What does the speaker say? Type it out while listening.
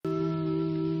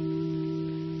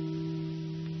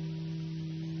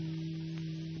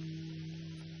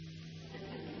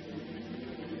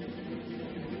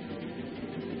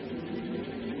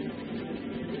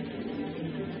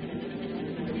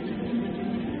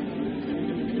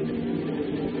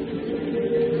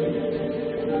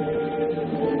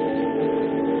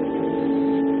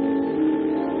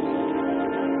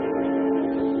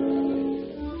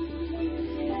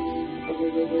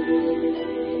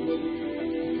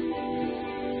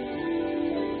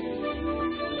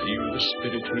the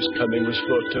Spirit whose coming was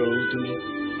foretold to me?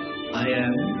 I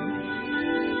am.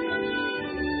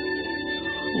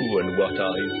 Who and what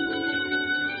are you?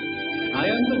 I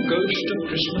am the ghost of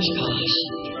Christmas past.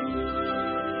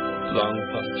 Long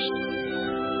past?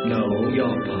 No,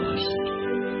 your past.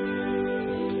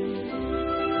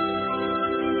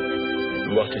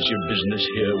 What is your business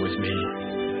here with me?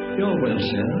 Your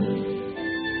welfare.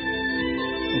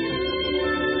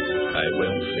 My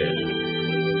welfare.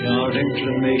 Your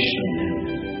inclination, then.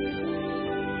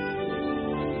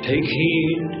 Take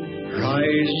heed,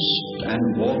 rise, and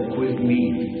walk with me.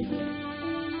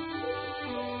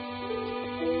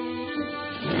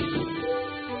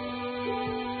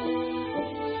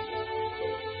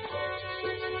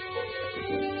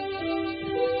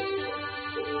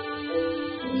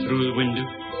 Through the window?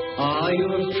 Are you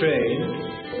afraid?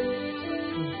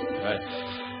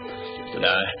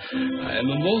 I am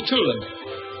a mortal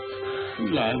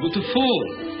and liable to fall.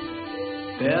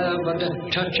 Bear but a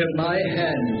touch of my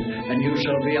hand, and you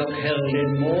shall be upheld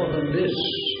in more than this.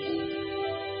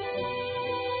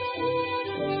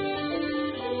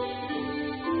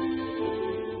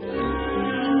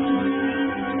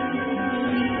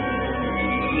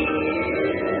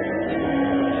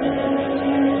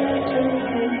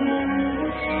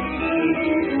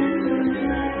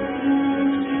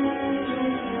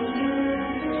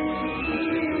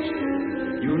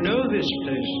 You know this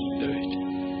place.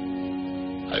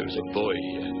 I was a boy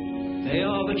here. They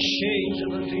are but shades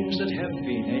of the things that have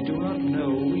been. They do not know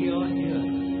we are here.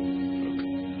 Look,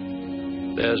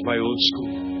 there's my old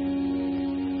school.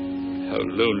 How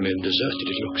lonely and deserted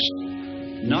it looks.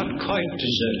 Not quite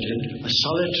deserted. A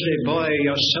solitary boy,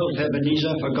 yourself,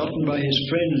 Ebenezer, forgotten by his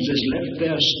friends, is left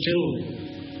there still.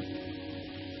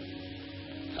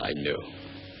 I know.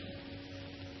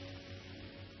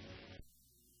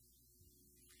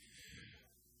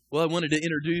 Well, I wanted to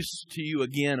introduce to you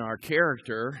again our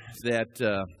character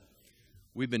that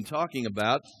we've been talking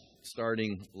about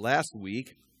starting last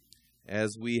week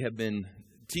as we have been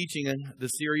teaching the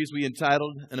series we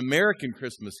entitled An American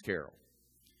Christmas Carol,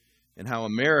 and how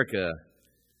America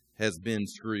has been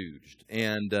Scrooged.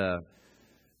 And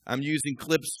I'm using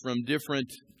clips from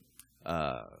different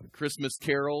Christmas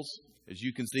carols. As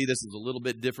you can see, this is a little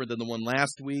bit different than the one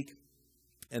last week.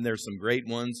 And there's some great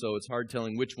ones, so it's hard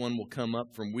telling which one will come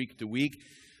up from week to week.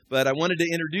 But I wanted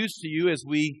to introduce to you, as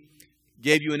we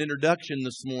gave you an introduction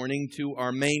this morning, to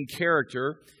our main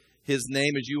character. His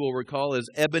name, as you will recall, is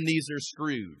Ebenezer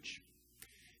Scrooge.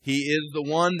 He is the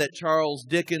one that Charles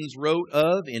Dickens wrote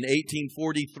of in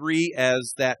 1843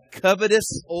 as that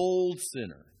covetous old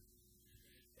sinner,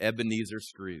 Ebenezer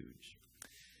Scrooge.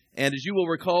 And as you will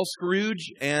recall,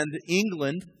 Scrooge and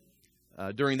England,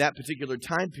 during that particular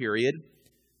time period,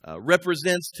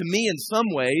 represents to me in some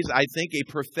ways, I think,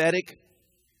 a prophetic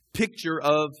picture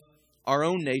of our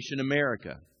own nation,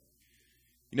 America.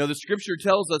 You know, the Scripture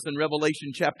tells us in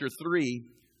Revelation chapter 3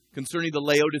 concerning the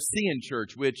Laodicean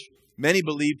church, which many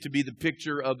believe to be the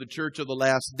picture of the church of the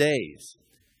last days.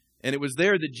 And it was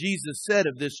there that Jesus said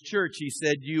of this church, He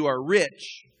said, "You are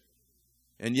rich,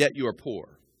 and yet you are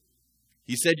poor."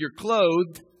 He said, "You're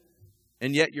clothed,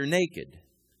 and yet you're naked."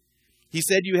 He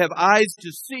said, "You have eyes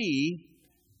to see,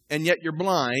 and yet you're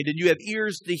blind, and you have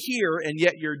ears to hear, and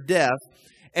yet you're deaf,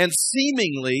 and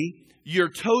seemingly you're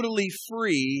totally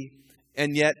free,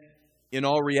 and yet in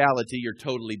all reality you're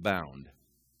totally bound."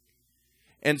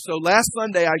 And so last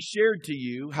Sunday I shared to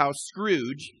you how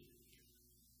Scrooge,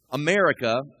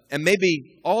 America, and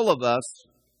maybe all of us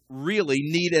really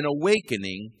need an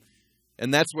awakening,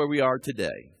 and that's where we are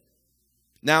today.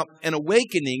 Now, an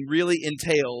awakening really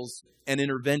entails an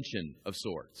intervention of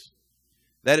sorts.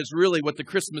 That is really what the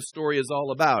Christmas story is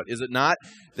all about, is it not?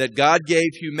 That God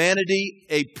gave humanity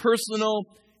a personal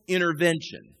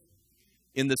intervention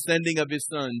in the sending of His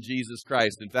Son, Jesus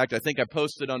Christ. In fact, I think I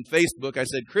posted on Facebook, I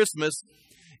said Christmas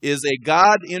is a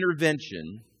God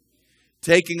intervention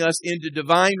taking us into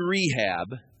divine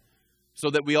rehab so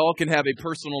that we all can have a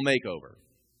personal makeover.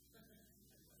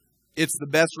 It's the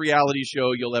best reality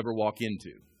show you'll ever walk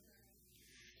into.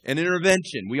 An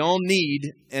intervention. We all need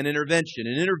an intervention.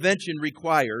 An intervention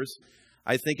requires,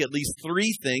 I think, at least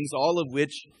three things, all of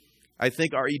which I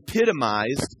think are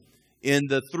epitomized in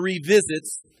the three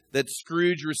visits that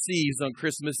Scrooge receives on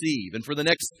Christmas Eve. And for the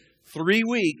next 3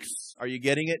 weeks, are you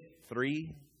getting it?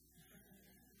 3?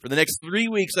 For the next 3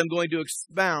 weeks, I'm going to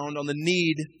expound on the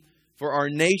need for our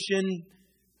nation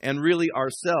and really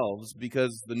ourselves,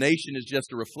 because the nation is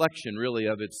just a reflection, really,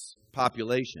 of its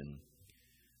population.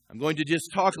 I'm going to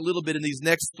just talk a little bit in these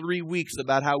next 3 weeks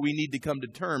about how we need to come to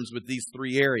terms with these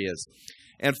three areas.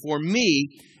 And for me,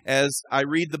 as I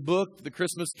read the book, The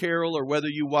Christmas Carol, or whether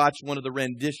you watch one of the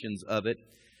renditions of it,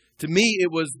 to me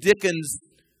it was Dickens'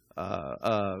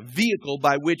 vehicle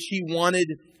by which he wanted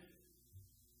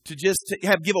to just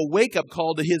give a wake-up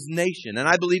call to his nation. And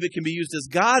I believe it can be used as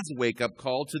God's wake-up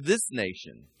call to this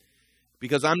nation.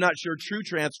 Because I'm not sure true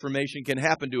transformation can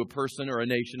happen to a person or a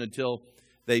nation until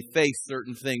they face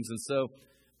certain things. And so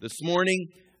this morning,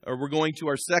 we're going to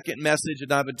our second message,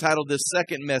 and I've entitled this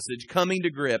second message, Coming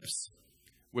to Grips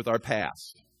with Our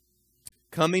Past.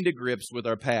 Coming to grips with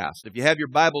our past. If you have your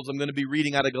Bibles, I'm going to be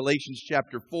reading out of Galatians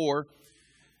chapter 4.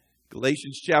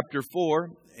 Galatians chapter 4.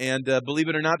 And believe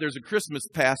it or not, there's a Christmas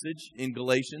passage in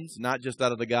Galatians, not just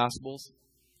out of the Gospels.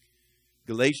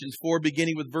 Galatians 4,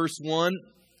 beginning with verse 1.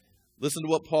 Listen to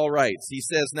what Paul writes. He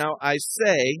says, "Now I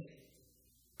say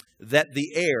that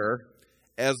the heir,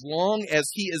 as long as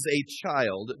he is a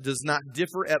child, does not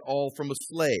differ at all from a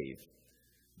slave,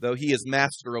 though he is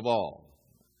master of all."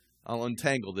 I'll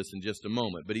untangle this in just a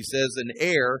moment. But he says an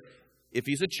heir, if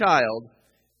he's a child,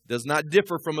 does not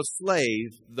differ from a slave,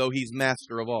 though he's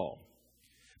master of all.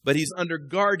 But he's under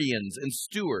guardians and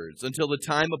stewards until the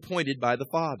time appointed by the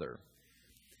Father.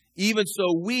 Even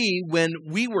so we, when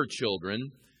we were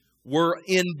children, were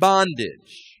in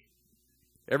bondage.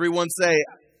 Everyone say,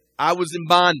 I was in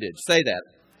bondage. Say that.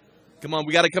 Come on,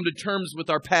 we got to come to terms with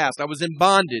our past. I was in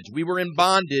bondage. We were in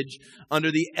bondage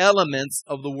under the elements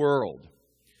of the world.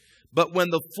 But when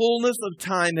the fullness of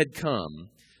time had come,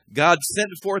 God sent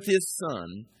forth His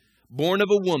Son, born of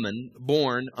a woman,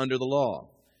 born under the law,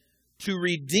 to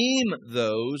redeem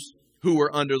those who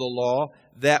were under the law,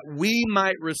 that we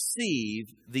might receive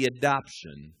the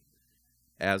adoption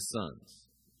as sons.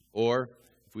 Or,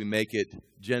 if we make it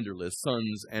genderless,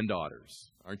 sons and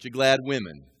daughters. Aren't you glad,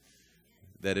 women,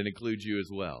 that it includes you as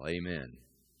well? Amen.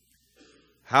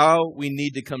 How we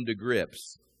need to come to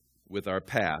grips with our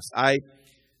past. I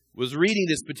was reading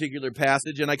this particular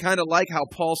passage, and I kind of like how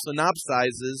Paul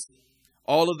synopsizes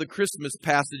all of the Christmas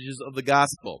passages of the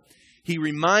gospel. He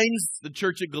reminds the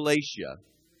church of Galatia,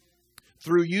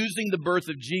 through using the birth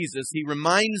of Jesus, he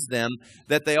reminds them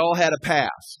that they all had a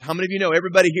past. How many of you know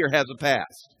everybody here has a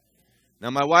past? Now,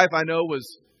 my wife, I know,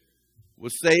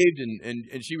 was saved,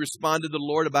 and she responded to the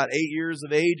Lord about 8 years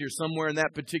of age or somewhere in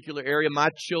that particular area. My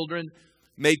children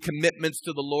made commitments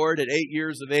to the Lord at 8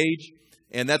 years of age.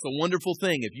 And that's a wonderful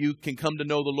thing if you can come to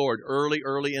know the Lord early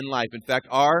in life. In fact,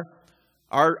 our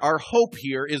hope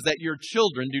here is that your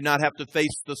children do not have to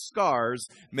face the scars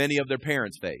many of their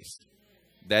parents faced.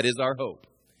 That is our hope.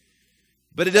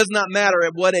 But it does not matter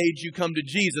at what age you come to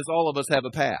Jesus, all of us have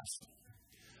a past.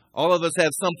 All of us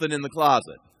have something in the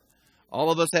closet.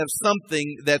 All of us have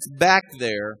something that's back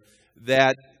there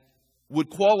that would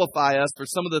qualify us for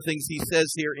some of the things he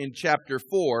says here in chapter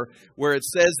 4, where it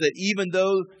says that even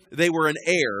though they were an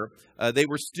heir, they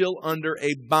were still under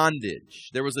a bondage.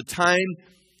 There was a time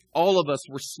all of us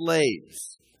were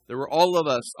slaves. All of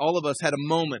us had a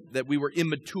moment that we were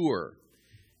immature.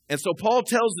 And so Paul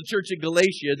tells the church of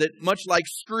Galatia that much like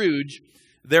Scrooge,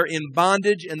 they're in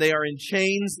bondage and they are in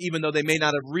chains, even though they may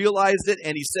not have realized it.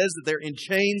 And he says that they're in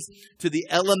chains to the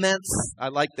elements. I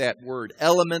like that word,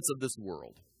 elements of this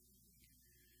world.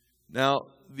 Now,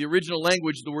 the original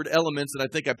language, the word elements, and I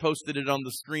think I posted it on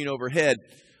the screen overhead,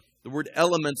 the word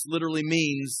elements literally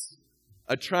means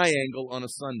a triangle on a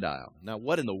sundial. Now,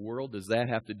 what in the world does that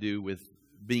have to do with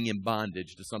being in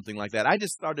bondage to something like that? I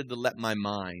just started to let my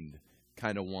mind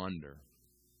kind of wander.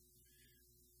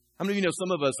 How many of you know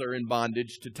some of us are in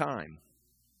bondage to time?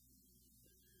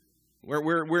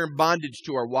 We're in bondage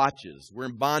to our watches. We're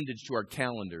in bondage to our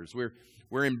calendars.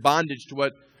 We're in bondage to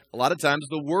what a lot of times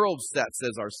the world sets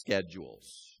as our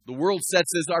schedules. The world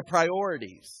sets as our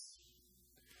priorities.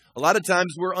 A lot of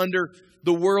times we're under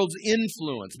the world's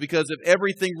influence because if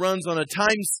everything runs on a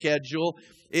time schedule,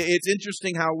 it's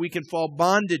interesting how we can fall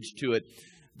bondage to it.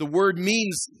 The word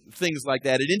means things like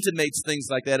that. It intimates things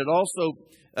like that. It also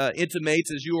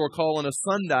intimates, as you will recall, on a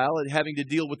sundial, and having to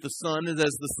deal with the sun. And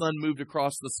as the sun moved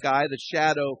across the sky, the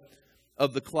shadow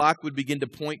of the clock would begin to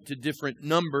point to different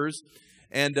numbers.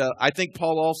 And I think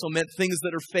Paul also meant things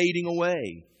that are fading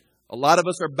away. A lot of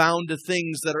us are bound to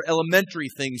things that are elementary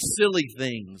things, silly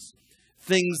things,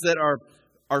 things that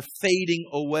are fading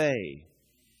away.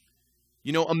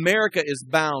 You know, America is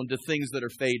bound to things that are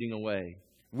fading away.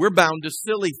 We're bound to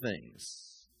silly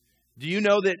things. Do you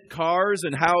know that cars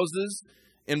and houses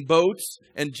and boats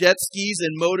and jet skis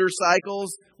and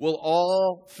motorcycles will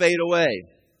all fade away?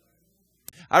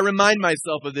 I remind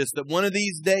myself of this, that one of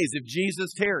these days, if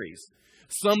Jesus tarries,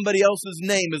 somebody else's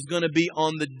name is going to be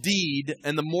on the deed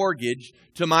and the mortgage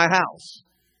to my house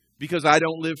because I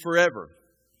don't live forever.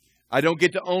 I don't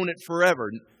get to own it forever.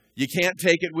 You can't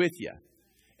take it with you.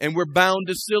 And we're bound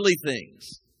to silly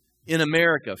things in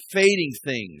America, fading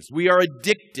things. We are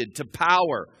addicted to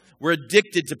power. We're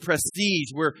addicted to prestige.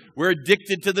 We're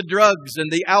addicted to the drugs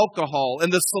and the alcohol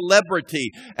and the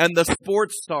celebrity and the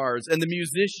sports stars and the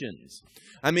musicians.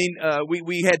 I mean,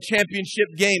 we had championship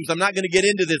games. I'm not going to get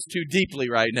into this too deeply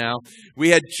right now. We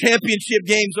had championship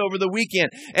games over the weekend,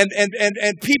 and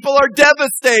people are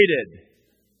devastated.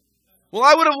 Well,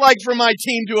 I would have liked for my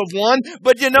team to have won,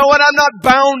 but you know what? I'm not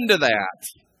bound to that.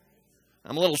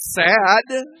 I'm a little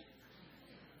sad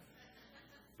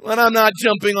when I'm not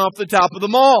jumping off the top of the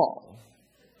mall.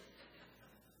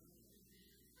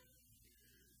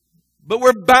 But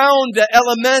we're bound to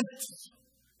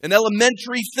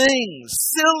elementary things,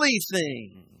 silly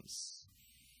things.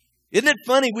 Isn't it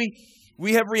funny?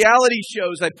 We have reality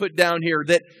shows I put down here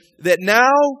that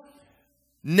now,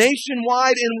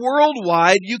 nationwide and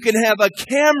worldwide, you can have a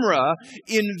camera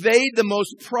invade the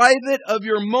most private of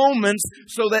your moments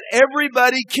so that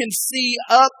everybody can see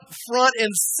up front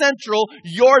and central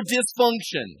your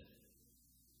dysfunction.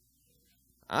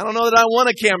 I don't know that I want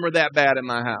a camera that bad in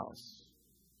my house.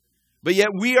 But yet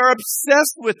we are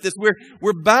obsessed with this.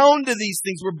 We're bound to these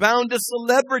things. We're bound to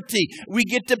celebrity. We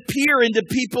get to peer into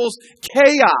people's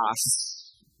chaos.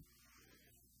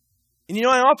 And you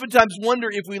know, I oftentimes wonder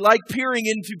if we like peering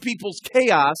into people's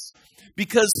chaos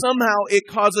because somehow it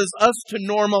causes us to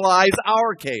normalize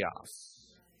our chaos.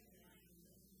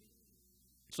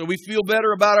 So we feel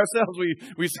better about ourselves.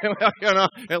 We say, well, you know,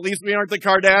 at least we aren't the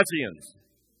Kardashians.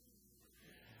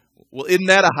 Well, isn't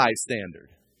that a high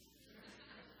standard?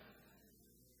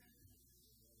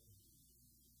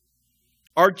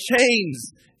 Our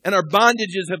chains and our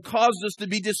bondages have caused us to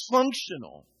be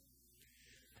dysfunctional.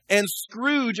 And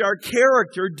Scrooge, our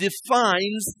character,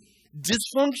 defines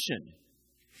dysfunction.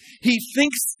 He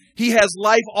thinks he has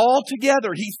life all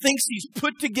together. He thinks he's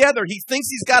put together. He thinks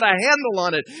he's got a handle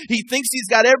on it. He thinks he's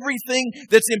got everything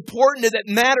that's important and that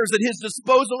matters at his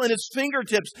disposal in his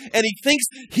fingertips. And he thinks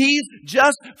he's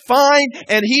just fine,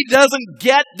 and he doesn't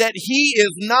get that he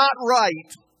is not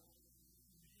right.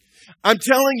 I'm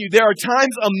telling you, there are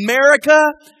times America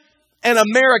and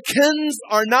Americans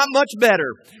are not much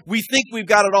better. We think we've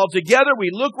got it all together. We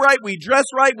look right. We dress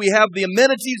right. We have the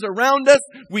amenities around us.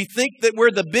 We think that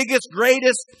we're the biggest,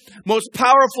 greatest, most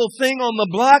powerful thing on the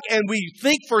block. And we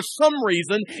think for some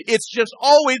reason it's just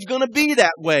always going to be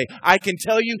that way. I can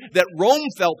tell you that Rome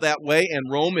felt that way,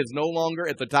 and Rome is no longer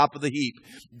at the top of the heap.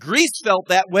 Greece felt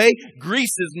that way.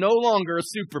 Greece is no longer a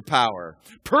superpower.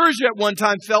 Persia at one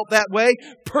time felt that way.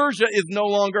 Persia is no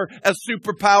longer a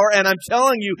superpower. And I'm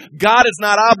telling you, God is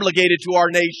not obligated to our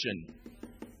nation.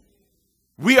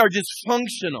 We are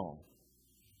dysfunctional.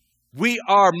 We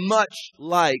are much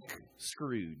like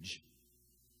Scrooge.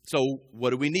 So what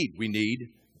do we need? We need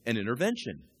an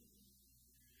intervention.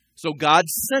 So God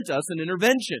sent us an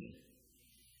intervention.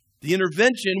 The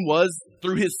intervention was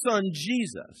through His Son,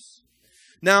 Jesus.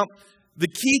 Now, the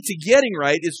key to getting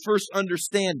right is first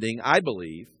understanding, I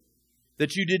believe,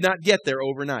 that you did not get there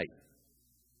overnight.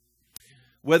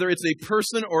 Whether it's a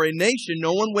person or a nation,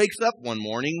 no one wakes up one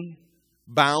morning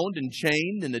bound and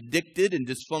chained and addicted and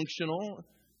dysfunctional,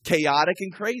 chaotic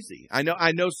and crazy. I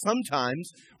know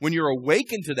sometimes when you're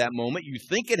awakened to that moment, you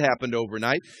think it happened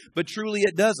overnight, but truly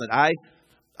it doesn't. I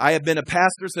have been a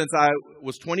pastor since I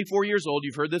was 24 years old.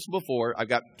 You've heard this before. I've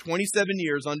got 27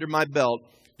 years under my belt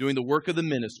doing the work of the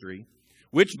ministry,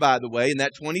 which, by the way, in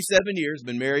that 27 years,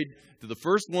 been married to the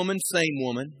first woman, same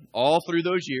woman, all through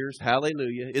those years.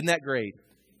 Hallelujah. Isn't that great?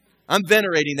 I'm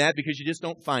venerating that because you just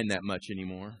don't find that much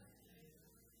anymore.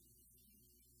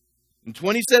 In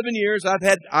 27 years,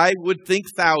 I would think,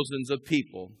 thousands of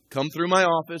people come through my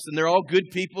office, and they're all good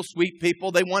people, sweet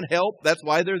people. They want help. That's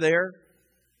why they're there.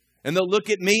 And they'll look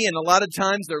at me, and a lot of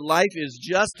times their life is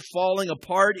just falling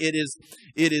apart. It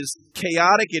is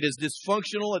chaotic. It is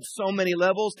dysfunctional at so many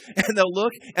levels. And they'll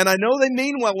look, and I know they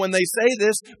mean well when they say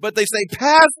this, but they say,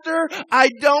 "Pastor, I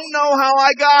don't know how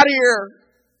I got here.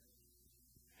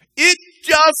 It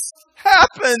just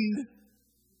happened."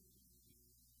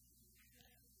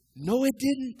 No, it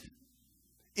didn't.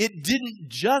 It didn't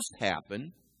just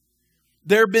happen.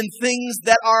 There have been things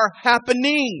that are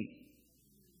happening,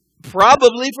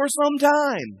 probably for some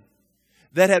time,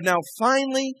 that have now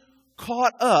finally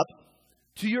caught up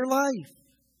to your life.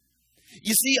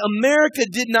 You see, America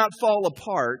did not fall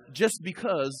apart just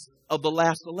because of the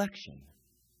last election.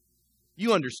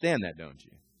 You understand that, don't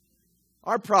you?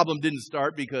 Our problem didn't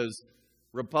start because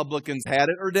Republicans had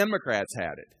it or Democrats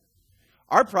had it.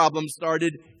 Our problem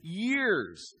started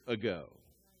years ago.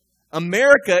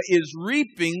 America is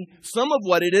reaping some of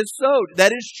what it has sowed.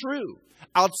 That is true.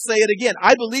 I'll say it again.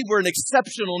 I believe we're an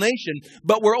exceptional nation,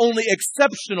 but we're only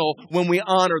exceptional when we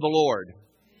honor the Lord.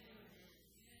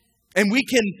 And we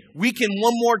can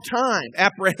one more time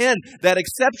apprehend that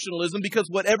exceptionalism, because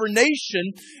whatever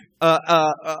nation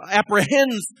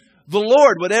apprehends the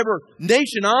Lord, whatever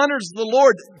nation honors the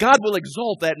Lord, God will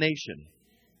exalt that nation.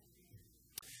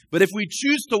 But if we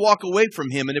choose to walk away from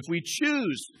Him, and if we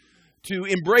choose to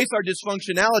embrace our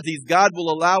dysfunctionalities, God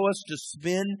will allow us to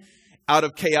spin out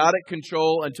of chaotic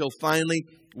control until finally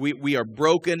we are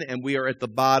broken and we are at the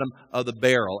bottom of the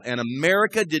barrel. And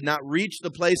America did not reach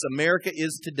the place America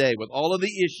is today, with all of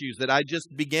the issues that I just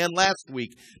began last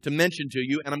week to mention to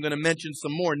you, and I'm going to mention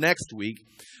some more next week.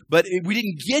 But we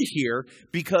didn't get here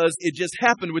because it just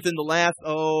happened within the last,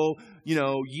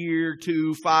 year,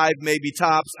 2, 5, maybe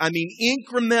tops. I mean,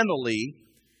 incrementally,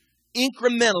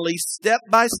 step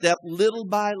by step, little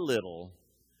by little,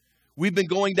 we've been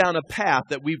going down a path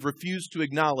that we've refused to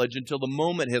acknowledge until the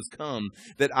moment has come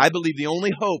that I believe the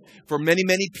only hope for many,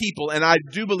 many people, and I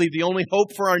do believe the only hope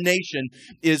for our nation,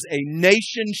 is a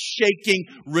nation-shaking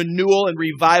renewal and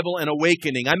revival and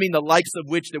awakening. I mean, the likes of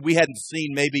which that we hadn't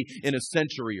seen maybe in a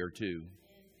century or two.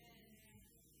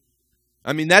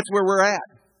 I mean, that's where we're at.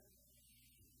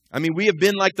 I mean, we have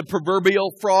been like the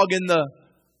proverbial frog in the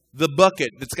bucket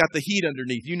that's got the heat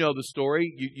underneath. You know the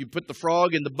story. You put the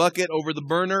frog in the bucket over the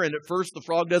burner, and at first the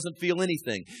frog doesn't feel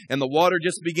anything. And the water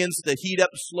just begins to heat up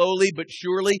slowly but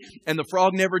surely, and the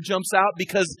frog never jumps out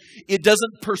because it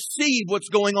doesn't perceive what's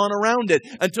going on around it.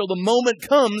 Until the moment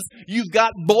comes, you've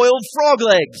got boiled frog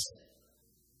legs.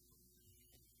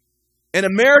 And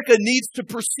America needs to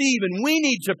perceive, and we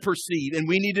need to perceive, and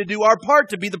we need to do our part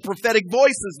to be the prophetic voice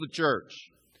as the church,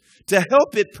 to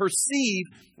help it perceive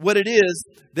what it is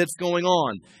that's going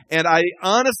on. And I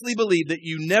honestly believe that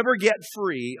you never get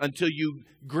free until you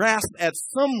grasp at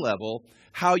some level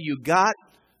how you got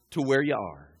to where you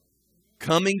are,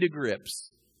 coming to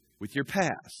grips with your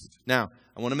past. Now,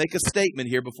 I want to make a statement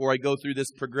here before I go through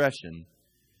this progression.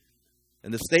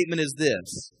 And the statement is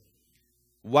this: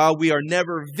 while we are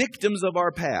never victims of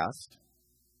our past,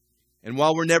 and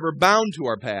while we're never bound to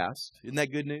our past, isn't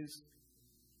that good news?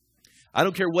 I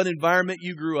don't care what environment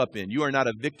you grew up in. You are not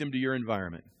a victim to your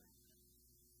environment.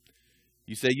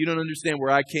 You say, you don't understand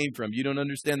where I came from. You don't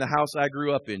understand the house I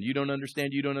grew up in. You don't understand.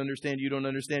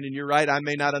 And you're right, I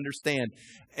may not understand.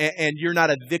 And you're not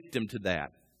a victim to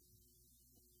that.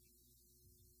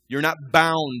 You're not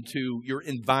bound to your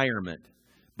environment.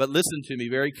 But listen to me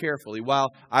very carefully. While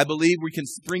I believe we can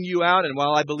spring you out, and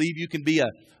while I believe you can be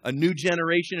a new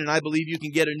generation, and I believe you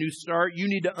can get a new start, you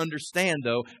need to understand,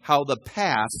 though, how the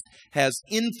past has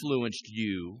influenced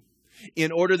you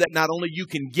in order that not only you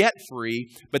can get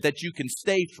free, but that you can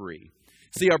stay free.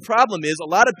 See, our problem is a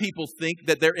lot of people think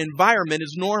that their environment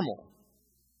is normal.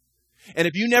 And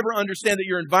if you never understand that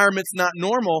your environment's not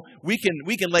normal, we can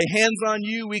lay hands on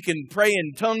you, we can pray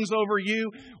in tongues over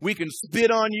you, we can spit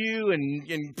on you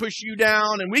and push you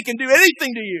down, and we can do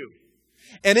anything to you.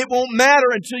 And it won't matter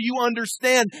until you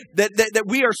understand that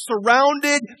we are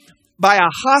surrounded by a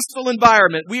hostile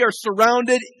environment. We are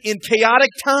surrounded in chaotic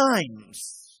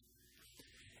times.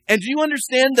 And do you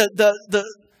understand the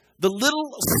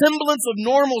little semblance of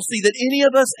normalcy that any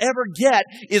of us ever get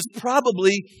is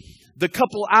probably the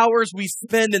couple hours we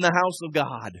spend in the house of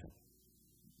God.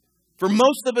 For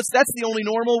most of us, that's the only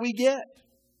normal we get.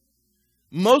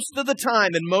 Most of the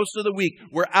time and most of the week,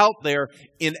 we're out there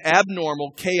in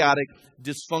abnormal, chaotic,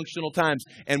 dysfunctional times.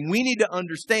 And we need to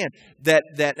understand that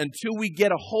until we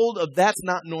get a hold of that's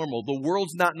not normal, the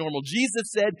world's not normal.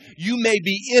 Jesus said, you may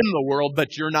be in the world,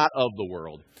 but you're not of the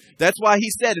world. That's why he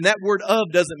said, and that word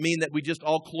of doesn't mean that we just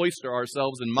all cloister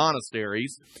ourselves in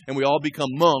monasteries and we all become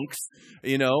monks,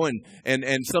 and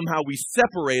somehow we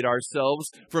separate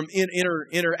ourselves from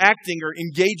interacting or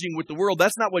engaging with the world.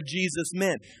 That's not what Jesus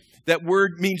meant. That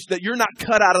word means that you're not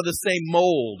cut out of the same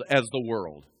mold as the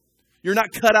world. You're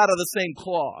not cut out of the same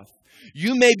cloth.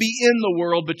 You may be in the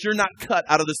world, but you're not cut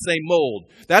out of the same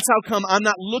mold. That's how come I'm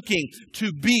not looking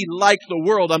to be like the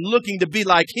world. I'm looking to be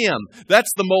like Him.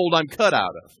 That's the mold I'm cut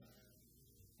out of.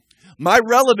 My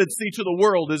relevancy to the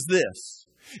world is this.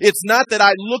 It's not that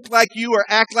I look like you or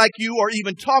act like you or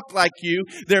even talk like you.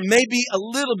 There may be a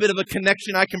little bit of a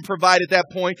connection I can provide at that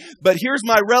point, but here's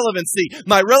my relevancy.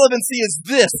 My relevancy is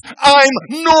this. I'm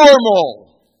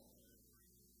normal.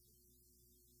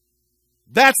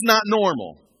 That's not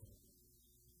normal.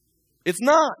 It's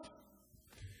not.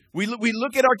 We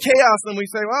look at our chaos and we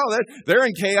say, well, they're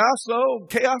in chaos, so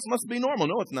chaos must be normal.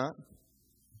 No, it's not.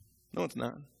 No, it's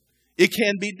not. It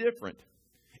can be different.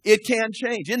 It can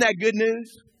change. Isn't that good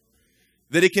news?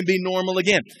 That it can be normal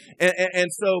again. And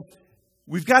so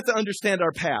we've got to understand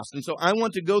our past. And so I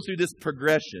want to go through this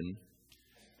progression,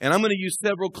 and I'm going to use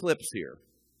several clips here.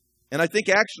 And I think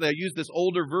actually I used this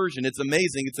older version. It's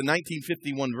amazing. It's a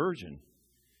 1951 version.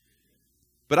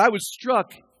 But I was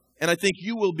struck, and I think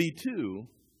you will be too,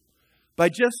 by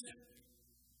just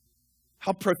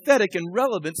how prophetic and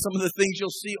relevant some of the things you'll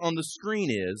see on the screen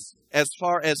is, as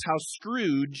far as how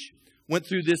Scrooge went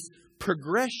through this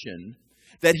progression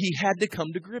that he had to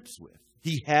come to grips with.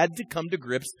 He had to come to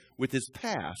grips with his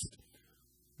past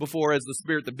before, as the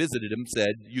spirit that visited him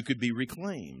said, you could be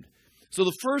reclaimed. So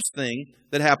the first thing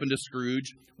that happened to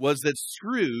Scrooge was that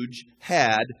Scrooge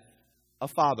had a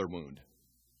father wound.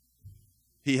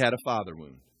 He had a father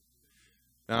wound.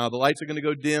 Now, the lights are going to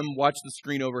go dim. Watch the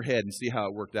screen overhead and see how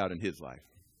it worked out in his life.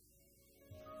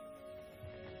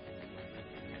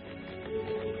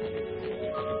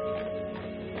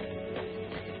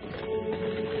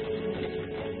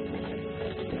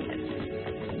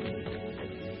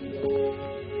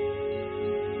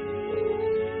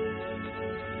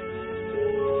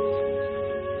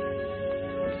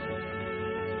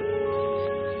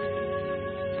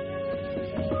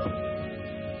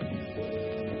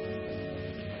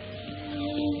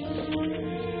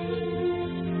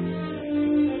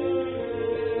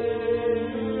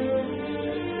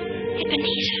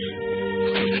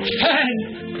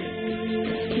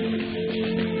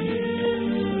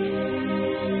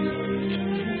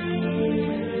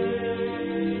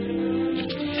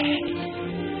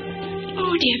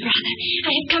 Dear brother,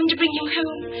 I have come to bring you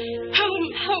home. Home,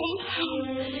 home, home.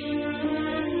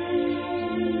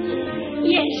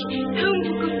 Yes, home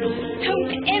for good. Home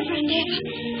forever and ever.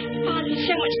 Father is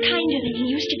so much kinder than he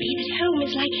used to be that home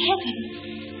is like heaven.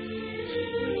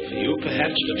 For you,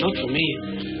 perhaps, but not for me.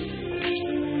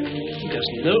 He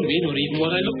doesn't know me, nor even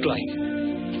what I look like.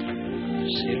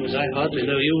 Seeing as I hardly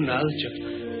know you now that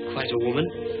you're quite a woman.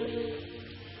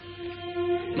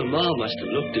 Mamma must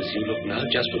have looked as you look now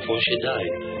just before she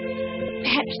died.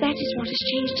 Perhaps that is what has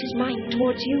changed his mind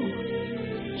towards you.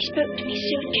 He spoke to me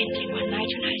so gently one night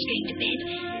when I was going to bed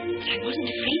that I wasn't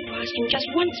afraid to ask him just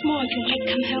once more if you might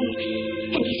come home.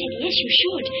 And he said, yes, you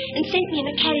should, and sent me in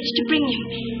a carriage to bring you.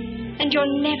 And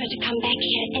you're never to come back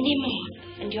here anymore.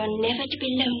 And you're never to be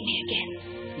lonely again.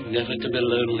 Never to be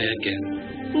lonely again.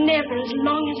 Never as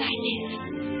long as I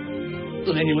live.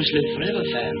 Well, then you must live forever,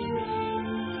 Fan.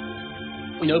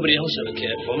 Nobody else ever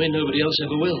cared for me. Nobody else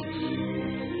ever will.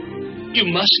 You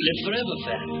must live forever,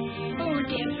 Fan. Oh,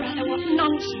 dear brother, what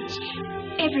nonsense.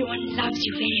 Everyone loves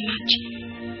you very much.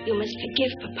 You must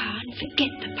forgive Papa and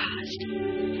forget the past.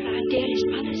 For our dearest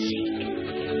mother's sake.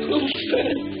 Oh,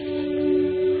 Fan.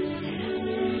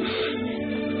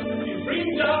 Bring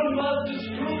down Master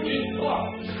Scrooge's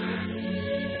box.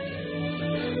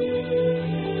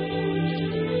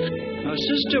 Our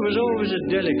sister was always a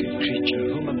delicate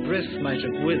creature whom a breath might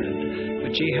have withered,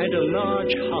 but she had a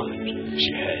large heart.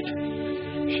 She had.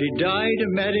 She died a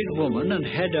married woman and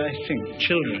had, I think,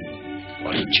 children.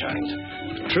 What a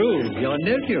child. True, your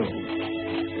nephew.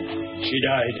 She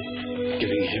died,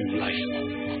 giving him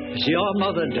life. As your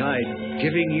mother died,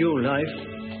 giving you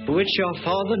life, for which your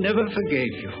father never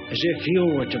forgave you, as if you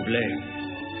were to blame.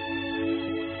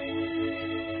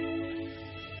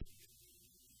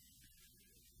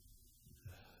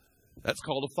 That's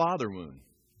called a father wound.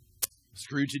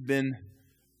 Scrooge had been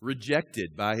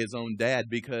rejected by his own dad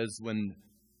because when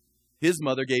his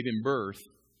mother gave him birth,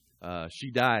 she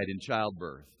died in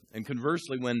childbirth. And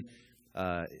conversely, when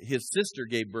his sister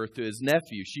gave birth to his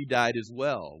nephew, she died as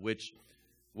well, which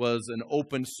was an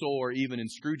open sore even in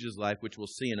Scrooge's life, which we'll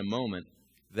see in a moment,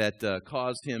 that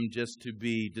caused him just to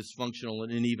be dysfunctional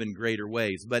in even greater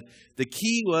ways. But the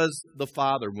key was the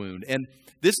father wound. And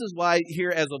this is why here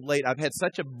as of late I've had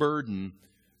such a burden,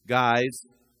 guys,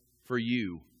 for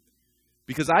you.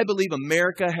 Because I believe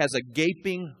America has a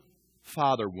gaping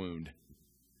father wound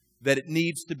that it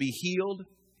needs to be healed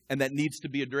and that needs to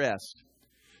be addressed.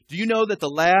 Do you know that the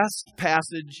last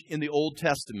passage in the Old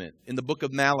Testament, in the book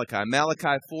of Malachi,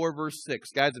 Malachi 4 verse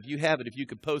 6, guys, if you have it, if you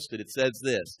could post it, it says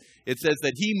this. It says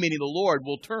that He, meaning the Lord,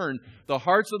 will turn the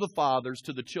hearts of the fathers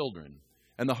to the children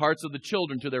and the hearts of the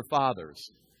children to their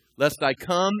fathers, lest I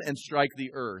come and strike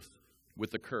the earth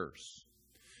with a curse.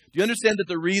 Do you understand that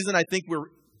the reason I think we're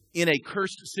in a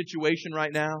cursed situation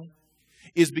right now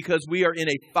is because we are in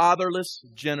a fatherless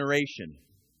generation?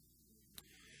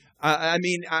 I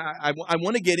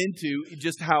want to get into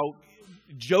just how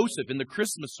Joseph in the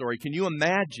Christmas story, can you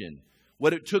imagine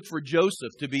what it took for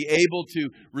Joseph to be able to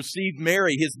receive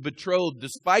Mary, his betrothed,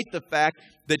 despite the fact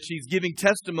that she's giving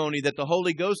testimony that the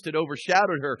Holy Ghost had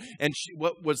overshadowed her, and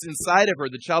what was inside of her,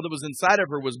 the child that was inside of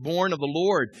her, was born of the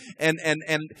Lord. And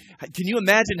can you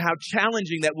imagine how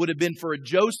challenging that would have been for a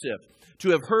Joseph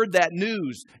to have heard that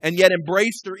news and yet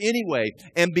embraced her anyway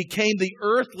and became the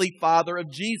earthly father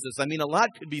of Jesus? I mean, a lot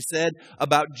could be said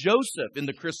about Joseph in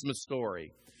the Christmas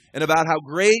story and about how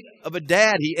great of a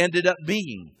dad he ended up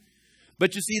being.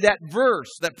 But you see, that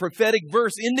verse, that prophetic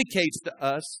verse, indicates to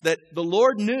us that the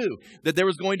Lord knew that there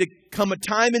was going to come a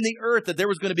time in the earth that there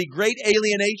was going to be great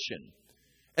alienation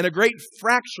and a great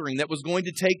fracturing that was going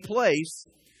to take place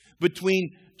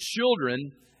between children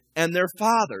and their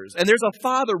fathers. And there's a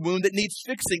father wound that needs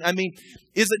fixing. I mean,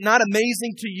 is it not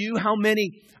amazing to you how many...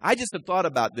 I just have thought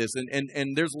about this,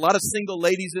 and there's a lot of single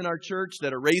ladies in our church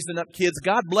that are raising up kids.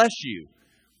 God bless you.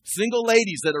 Single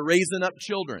ladies that are raising up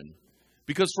children.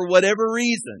 Because for whatever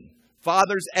reason,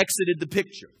 fathers exited the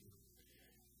picture.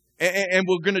 And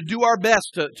we're going to do our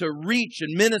best to reach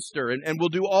and minister, and we'll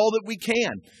do all that we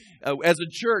can as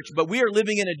a church. But we are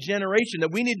living in a generation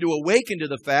that we need to awaken to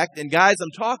the fact, and guys,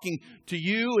 I'm talking to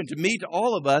you and to me, to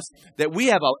all of us, that we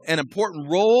have an important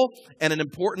role and an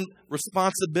important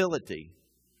responsibility.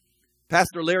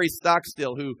 Pastor Larry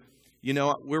Stockstill, who, you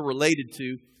know, we're related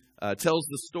to, tells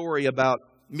the story about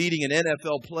meeting an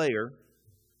NFL player.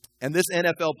 And this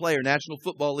NFL player, National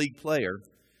Football League player,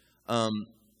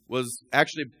 was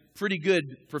actually a pretty good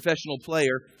professional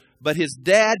player, but his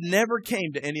dad never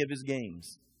came to any of his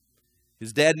games.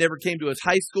 His dad never came to his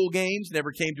high school games,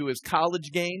 never came to his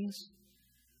college games,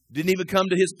 didn't even come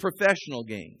to his professional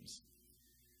games.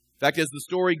 In fact, as the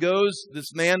story goes,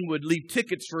 this man would leave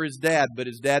tickets for his dad, but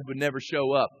his dad would never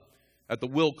show up at the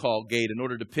will call gate in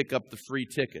order to pick up the free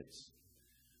tickets.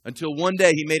 Until one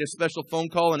day he made a special phone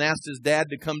call and asked his dad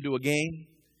to come to a game.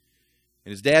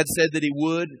 And his dad said that he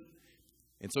would.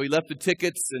 And so he left the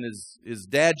tickets, and his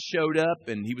dad showed up,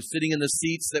 and he was sitting in the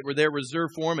seats that were there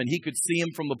reserved for him, and he could see him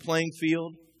from the playing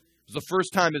field. It was the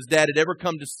first time his dad had ever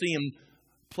come to see him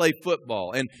play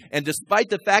football. And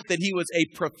despite the fact that he was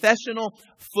a professional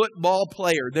football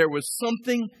player, there was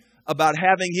something about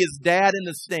having his dad in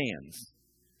the stands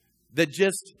that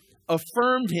just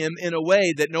affirmed him in a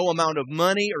way that no amount of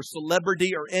money or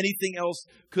celebrity or anything else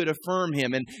could affirm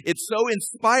him. And it so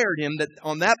inspired him that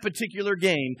on that particular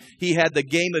game, he had the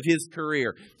game of his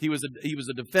career. He was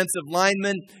a defensive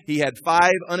lineman. He had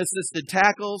 5 unassisted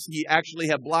tackles. He actually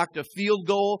had blocked a field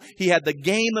goal. He had the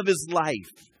game of his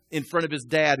life in front of his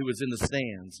dad, who was in the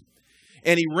stands.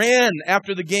 And he ran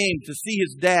after the game to see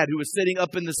his dad, who was sitting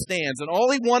up in the stands. And all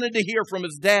he wanted to hear from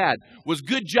his dad was,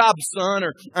 "Good job, son,"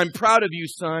 or "I'm proud of you,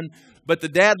 son." But the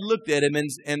dad looked at him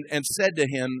and said to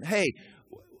him, "Hey,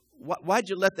 why'd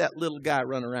you let that little guy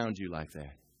run around you like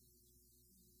that?"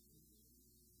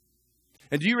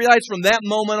 And do you realize from that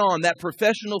moment on, that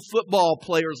professional football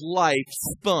player's life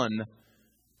spun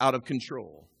out of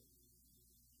control?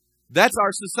 That's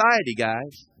our society,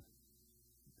 guys.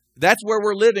 That's where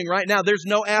we're living right now. There's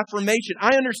no affirmation.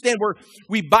 I understand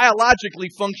we biologically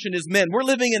function as men. We're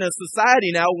living in a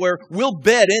society now where we'll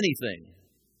bet anything.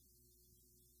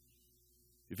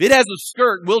 If it has a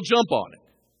skirt, we'll jump on it.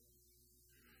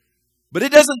 But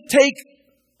it doesn't take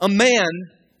a man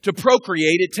to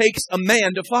procreate. It takes a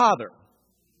man to father.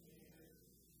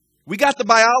 We got the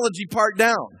biology part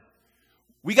down.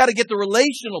 We got to get the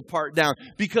relational part down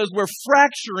because we're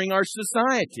fracturing our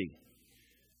society.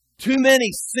 Too many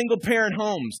single-parent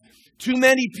homes. Too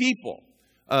many people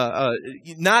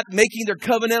not making their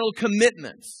covenantal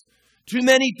commitments. Too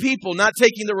many people not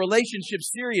taking the relationship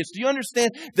serious. Do you understand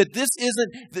that this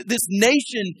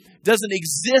nation doesn't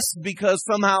exist because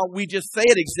somehow we just say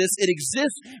it exists. It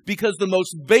exists because the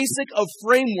most basic of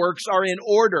frameworks are in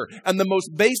order. And the most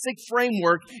basic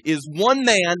framework is one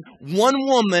man, one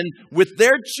woman with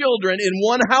their children in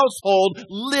one household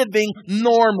living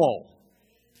normal.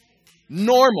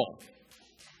 Normal.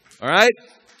 All right?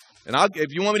 And if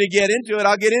you want me to get into it,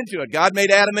 I'll get into it. God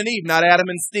made Adam and Eve, not Adam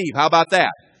and Steve. How about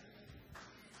that?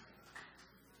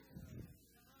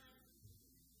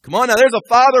 Come on now, there's a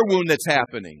father wound that's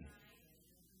happening.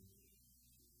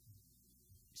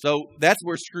 So that's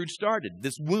where Scrooge started.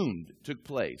 This wound took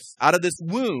place. Out of this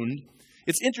wound,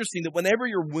 it's interesting that whenever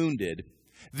you're wounded,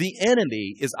 the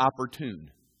enemy is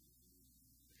opportune.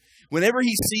 Whenever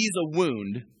he sees a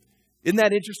wound, isn't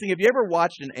that interesting? Have you ever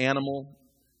watched an animal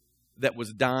that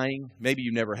was dying? Maybe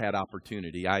you never had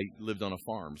opportunity. I lived on a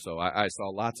farm, so I saw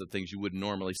lots of things you wouldn't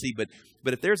normally see. But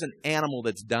if there's an animal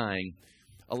that's dying,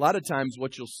 a lot of times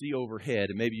what you'll see overhead,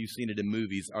 and maybe you've seen it in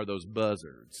movies, are those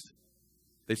buzzards.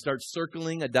 They start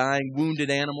circling a dying,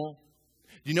 wounded animal.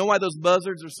 Do you know why those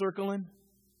buzzards are circling?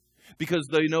 Because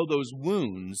they know those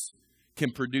wounds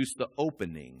can produce the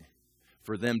opening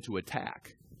for them to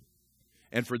attack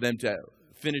and for them to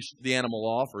finish the animal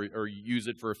off or use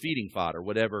it for a feeding fodder,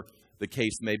 whatever the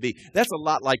case may be. That's a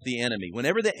lot like the enemy.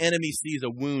 Whenever the enemy sees a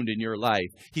wound in your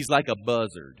life, he's like a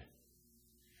buzzard.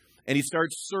 And he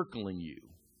starts circling you.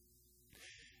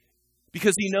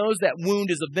 Because he knows that wound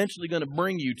is eventually going to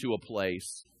bring you to a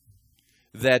place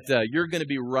that you're going to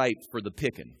be ripe for the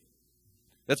picking.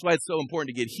 That's why it's so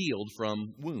important to get healed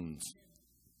from wounds.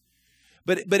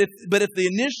 But if the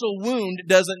initial wound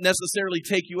doesn't necessarily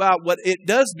take you out, what it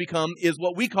does become is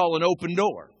what we call an open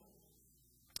door.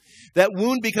 That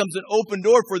wound becomes an open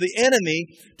door for the enemy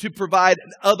to provide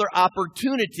other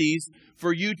opportunities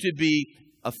for you to be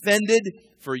offended,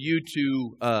 for you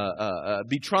to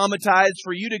be traumatized,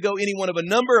 for you to go any one of a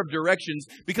number of directions.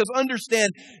 Because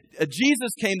understand,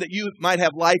 Jesus came that you might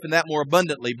have life and that more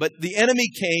abundantly. But the enemy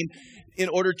came in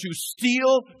order to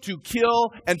steal, to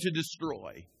kill, and to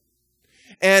destroy.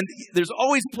 And there's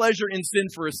always pleasure in sin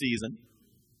for a season.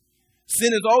 Sin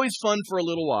is always fun for a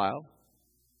little while.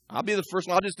 I'll be the first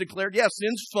one. I'll just declare, yeah,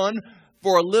 sin's fun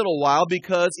for a little while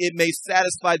because it may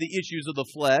satisfy the issues of the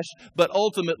flesh. But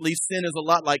ultimately, sin is a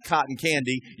lot like cotton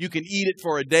candy. You can eat it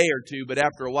for a day or two, but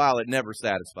after a while, it never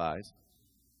satisfies.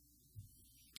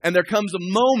 And there comes a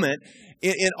moment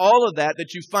in all of that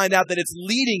you find out that it's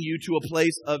leading you to a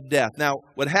place of death. Now,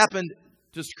 what happened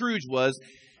to Scrooge was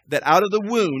that out of the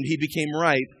wound, he became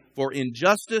ripe for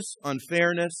injustice,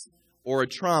 unfairness, or a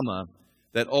trauma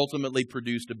that ultimately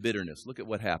produced a bitterness. Look at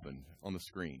what happened on the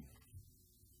screen.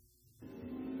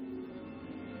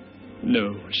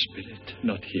 No, Spirit,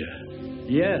 not here.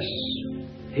 Yes,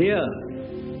 here.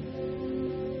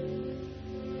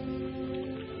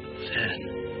 Fan,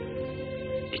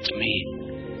 it's me,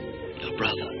 your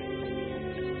brother.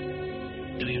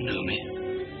 Do you know me?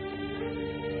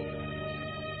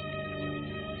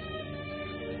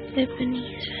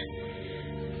 Ebenezer,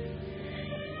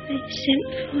 I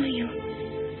sent for you.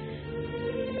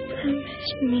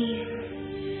 Promise me.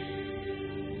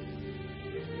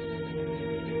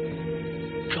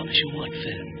 Promise you what,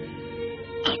 Fan?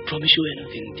 I'll promise you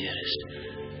anything, dearest.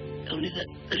 Only that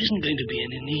there isn't going to be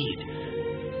any need.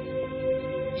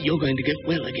 You're going to get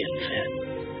well again, Fan.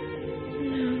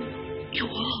 No. You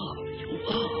are.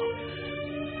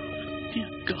 Dear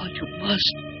God, you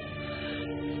must.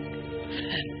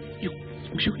 Fan, you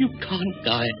can't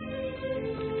die.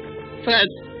 Fan,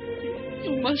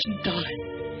 you mustn't die.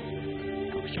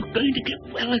 You're going to get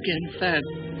well again, Fan.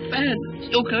 Fan,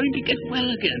 you're going to get well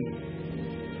again.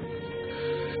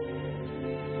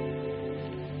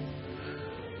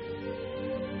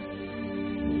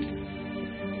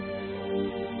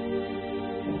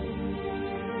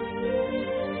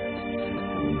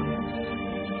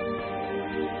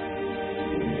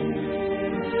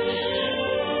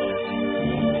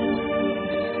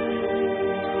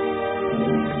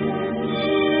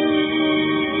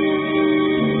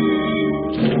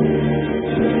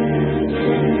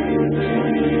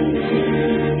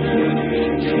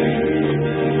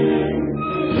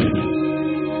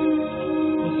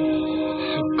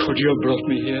 You have brought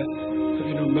me here. Have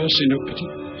you no mercy, no pity?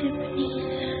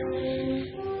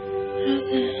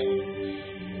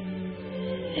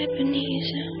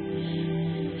 Ebenezer,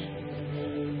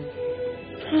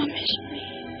 promise me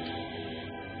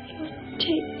you'll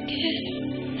take care of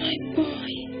my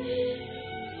boy.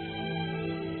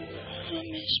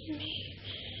 Promise me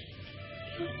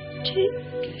you'll take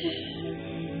care.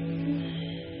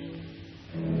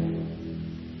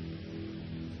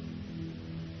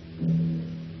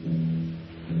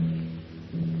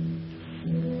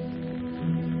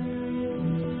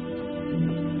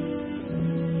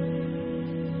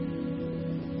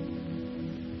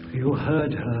 You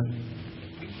heard her.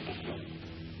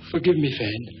 Forgive me,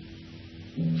 Fan.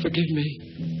 Forgive me.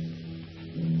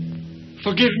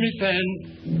 Forgive me, Fan.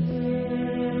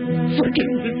 Forgive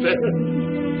me, Fan.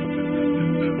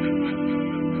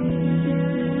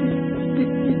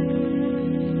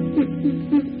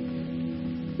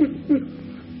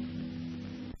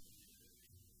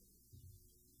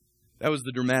 That was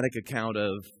the dramatic account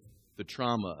of the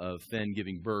trauma of Fen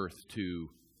giving birth to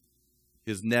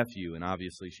his nephew, and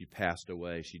obviously she passed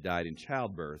away. She died in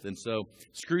childbirth. And so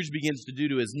Scrooge begins to do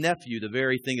to his nephew the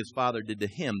very thing his father did to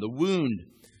him. The wound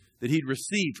that he'd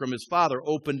received from his father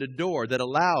opened a door that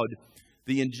allowed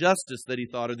the injustice that he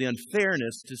thought, or the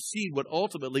unfairness, to seed what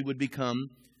ultimately would become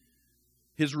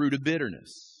his root of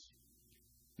bitterness.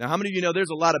 Now, how many of you know there's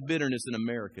a lot of bitterness in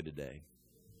America today?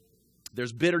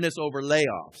 There's bitterness over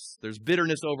layoffs. There's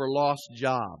bitterness over lost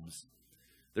jobs.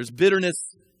 There's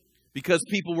bitterness because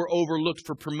people were overlooked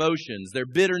for promotions. They're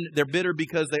bitter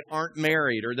because they aren't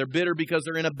married, or they're bitter because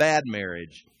they're in a bad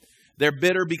marriage. They're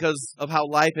bitter because of how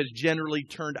life has generally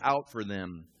turned out for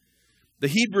them. The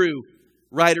Hebrew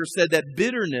writer said that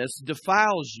bitterness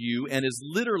defiles you and is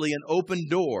literally an open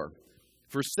door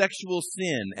for sexual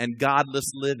sin and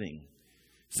godless living.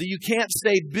 So you can't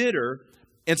stay bitter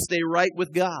and stay right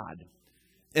with God.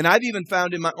 And I've even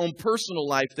found in my own personal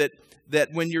life that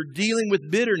when you're dealing with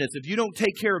bitterness, if you don't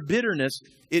take care of bitterness,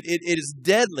 it is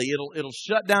deadly. It'll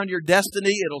shut down your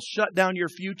destiny. It'll shut down your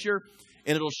future.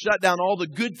 And it'll shut down all the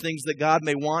good things that God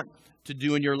may want to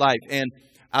do in your life. And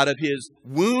out of his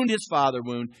wound, his father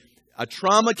wound, a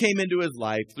trauma came into his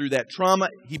life. Through that trauma,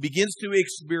 he begins to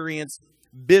experience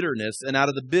bitterness. And out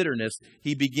of the bitterness,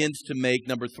 he begins to make,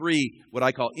 number 3, what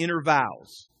I call inner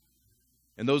vows.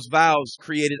 And those vows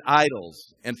created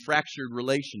idols and fractured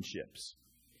relationships.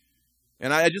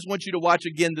 And I just want you to watch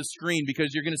again the screen,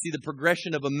 because you're going to see the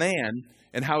progression of a man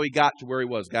and how he got to where he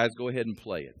was. Guys, go ahead and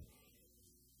play it.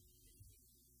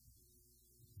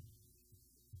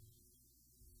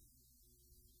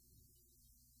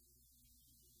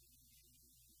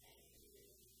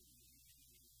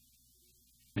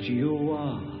 You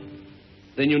are.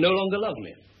 Then you no longer love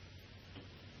me.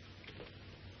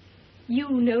 You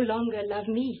no longer love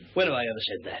me. When have I ever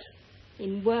said that?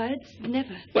 In words,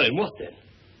 never. Well, in what then?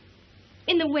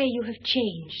 In the way you have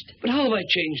changed. But how have I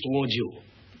changed towards you?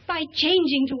 By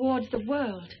changing towards the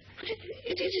world. But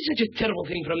it is such a terrible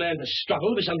thing for a man to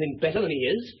struggle with something better than he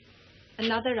is.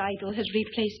 Another idol has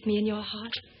replaced me in your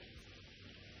heart.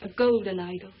 A golden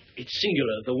idol. It's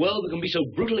singular that the world that can be so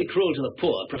brutally cruel to the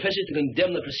poor professes to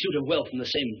condemn the pursuit of wealth in the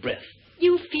same breath.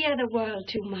 You fear the world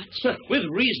too much. With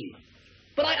reason.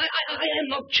 But I am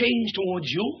not changed towards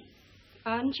you.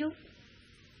 Aren't you?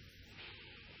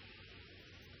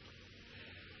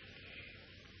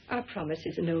 Our promise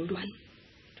is an old one.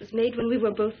 It was made when we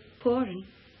were both poor and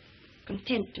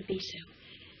content to be so.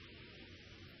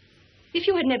 If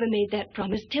you had never made that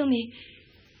promise, tell me,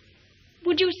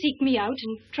 would you seek me out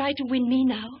and try to win me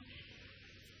now?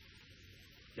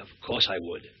 Of course I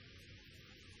would.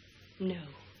 No.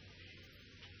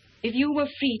 If you were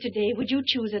free today, would you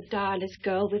choose a darless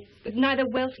girl with neither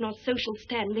wealth nor social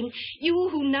standing? You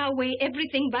who now weigh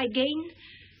everything by gain?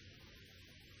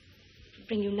 It will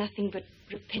bring you nothing but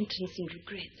repentance and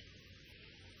regret.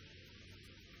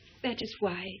 That is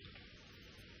why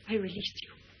I release you.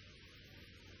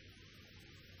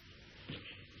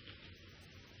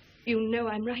 You know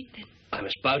I'm right, then. I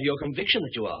must bow to your conviction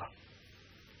that you are.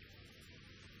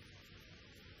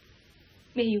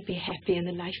 May you be happy in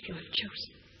the life you have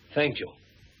chosen. Thank you.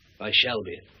 I shall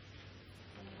be.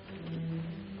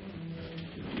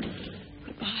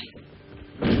 Goodbye.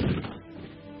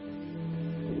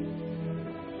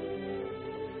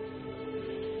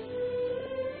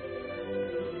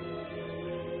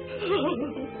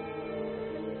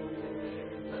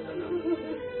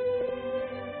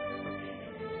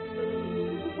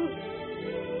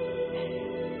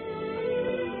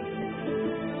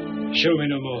 Show me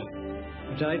no more.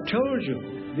 But I told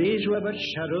you, these were but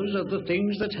shadows of the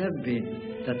things that have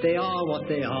been. That they are what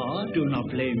they are, do not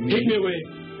blame me. Take me away.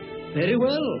 Very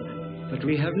well, but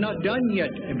we have not done yet,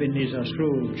 Ebenezer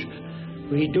Scrooge.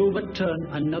 We do but turn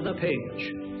another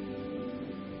page.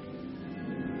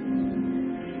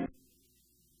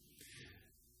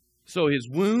 So his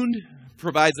wound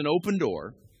provides an open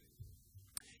door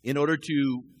in order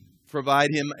to provide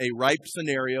him a ripe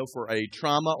scenario for a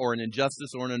trauma or an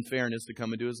injustice or an unfairness to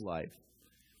come into his life.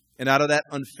 And out of that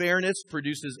unfairness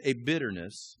produces a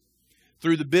bitterness.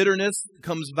 Through the bitterness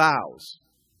comes vows.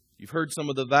 You've heard some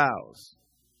of the vows.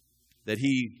 That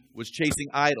he was chasing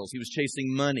idols. He was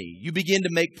chasing money. You begin to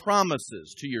make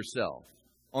promises to yourself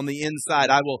on the inside.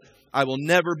 I will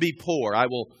never be poor. I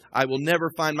will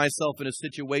never find myself in a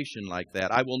situation like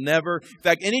that. I will never. In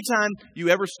fact, anytime you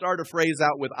ever start a phrase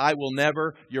out with "I will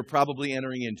never," you're probably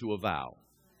entering into a vow.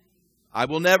 I'll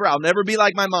never be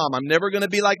like my mom. I'm never going to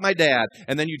be like my dad.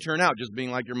 And then you turn out just being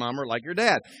like your mom or like your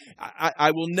dad.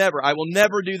 I will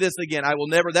never do this again. I will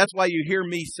never. That's why you hear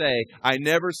me say, I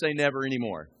never say never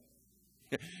anymore.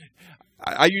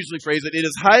 I usually phrase it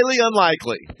is highly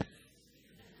unlikely.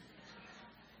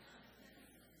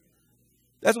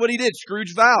 That's what he did.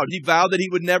 Scrooge vowed. He vowed that he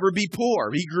would never be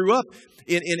poor. He grew up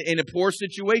in a poor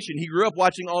situation. He grew up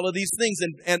watching all of these things.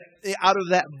 And out of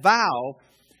that vow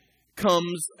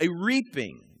comes a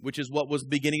reaping, which is what was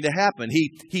beginning to happen.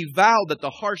 He vowed that the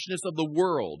harshness of the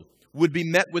world would be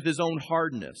met with his own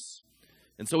hardness.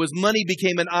 And so his money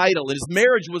became an idol, and his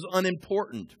marriage was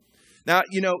unimportant. Now,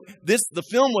 the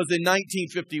film was in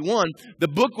 1951. The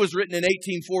book was written in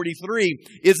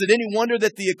 1843. Is it any wonder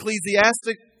that the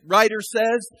Ecclesiastic writer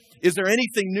says, is there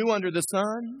anything new under the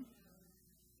sun?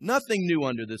 Nothing new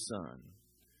under the sun.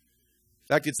 In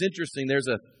fact, it's interesting.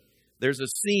 There's a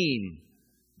scene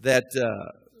that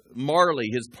Marley,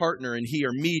 his partner, and he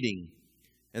are meeting.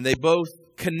 And they both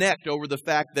connect over the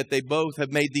fact that they both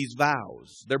have made these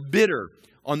vows. They're bitter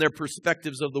on their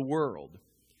perspectives of the world.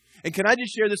 And can I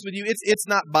just share this with you? It's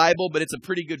not Bible, but it's a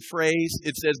pretty good phrase.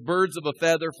 It says, birds of a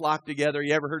feather flock together.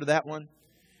 You ever heard of that one?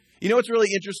 You know what's really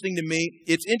interesting to me?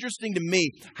 It's interesting to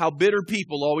me how bitter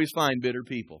people always find bitter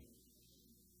people.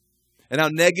 And how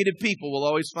negative people will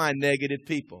always find negative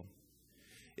people.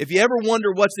 If you ever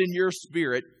wonder what's in your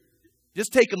spirit,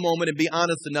 just take a moment and be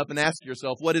honest enough and ask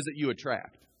yourself, what is it you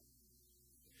attract?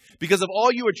 Because if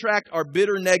all you attract are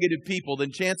bitter, negative people, then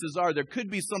chances are there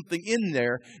could be something in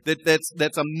there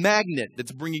that's a magnet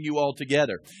that's bringing you all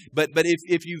together. But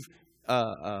if you've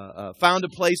found a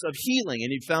place of healing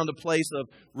and you've found a place of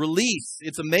release,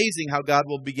 it's amazing how God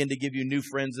will begin to give you new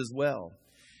friends as well.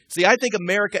 See, I think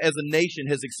America as a nation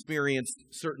has experienced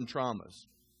certain traumas.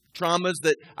 Traumas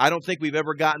that I don't think we've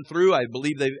ever gotten through. I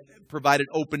believe they've provided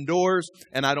open doors,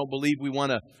 and I don't believe we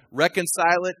want to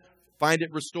reconcile it, find it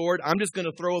restored. I'm just going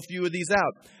to throw a few of these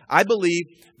out. I believe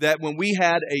that when we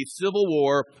had a civil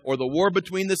war or the war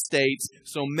between the states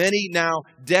so many now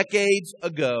decades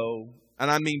ago,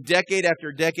 and I mean decade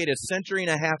after decade, a century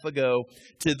and a half ago,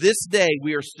 to this day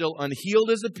we are still unhealed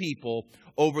as a people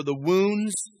over the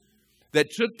wounds that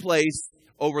took place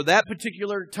over that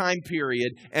particular time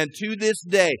period. And to this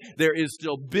day, there is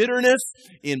still bitterness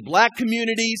in black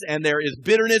communities and there is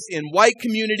bitterness in white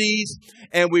communities.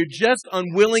 And we're just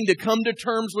unwilling to come to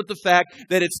terms with the fact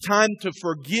that it's time to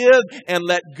forgive and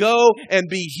let go and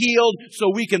be healed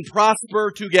so we can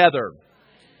prosper together.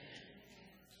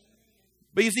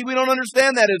 But you see, we don't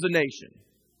understand that as a nation.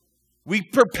 We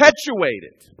perpetuate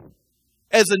it.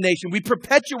 As a nation, we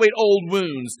perpetuate old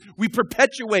wounds. We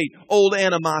perpetuate old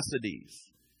animosities.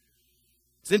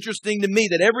 It's interesting to me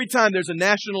that every time there's a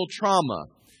national trauma,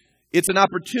 it's an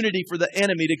opportunity for the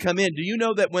enemy to come in. Do you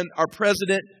know that when our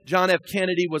president, John F.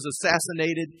 Kennedy, was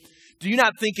assassinated, do you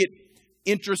not think it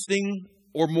interesting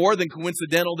or more than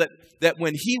coincidental that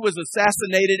when he was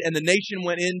assassinated and the nation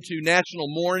went into national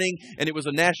mourning and it was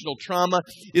a national trauma,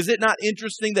 is it not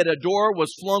interesting that a door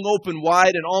was flung open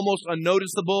wide and almost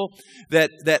unnoticeable,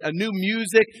 that a new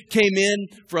music came in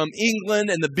from England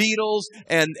and the Beatles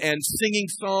and singing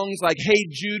songs like Hey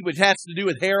Jude, which has to do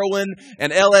with heroin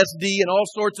and LSD and all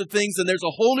sorts of things, and there's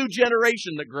a whole new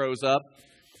generation that grows up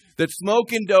that's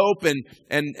smoking dope and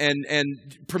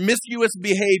promiscuous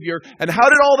behavior. And how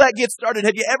did all that get started?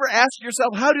 Have you ever asked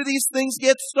yourself, how do these things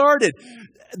get started?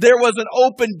 There was an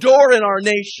open door in our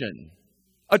nation,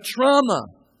 a trauma.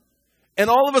 And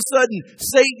all of a sudden,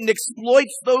 Satan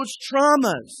exploits those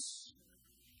traumas.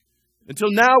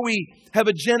 Until now we have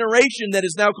a generation that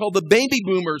is now called the baby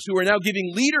boomers who are now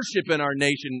giving leadership in our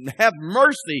nation. Have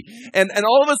mercy. And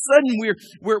all of a sudden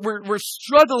we're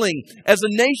struggling as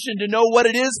a nation to know what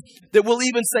it is that we'll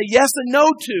even say yes and no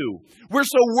to. We're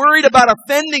so worried about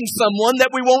offending someone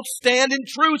that we won't stand in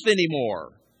truth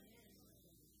anymore.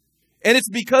 And it's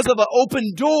because of an open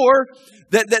door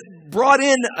that brought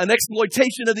in an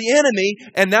exploitation of the enemy,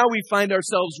 and now we find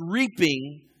ourselves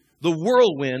reaping the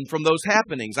whirlwind from those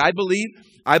happenings. I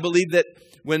believe that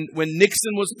when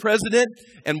Nixon was president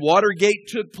and Watergate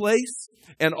took place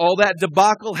and all that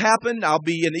debacle happened, I'll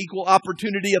be an equal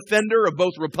opportunity offender of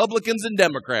both Republicans and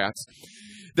Democrats.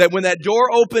 That when that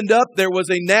door opened up, there was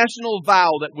a national vow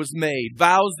that was made.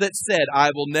 Vows that said,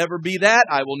 I will never be that.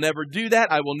 I will never do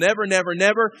that. I will never, never,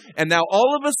 never. And now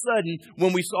all of a sudden,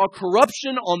 when we saw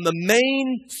corruption on the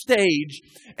main stage,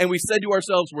 and we said to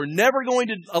ourselves, we're never going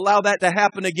to allow that to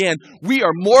happen again, we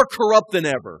are more corrupt than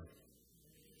ever.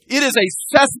 It is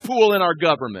a cesspool in our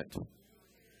government.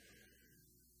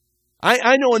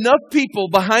 I know enough people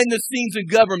behind the scenes in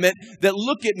government that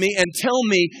look at me and tell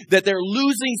me that they're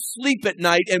losing sleep at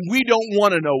night and we don't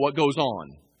want to know what goes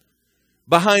on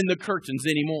behind the curtains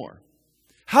anymore.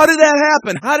 How did that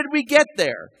happen? How did we get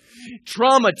there?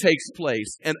 Trauma takes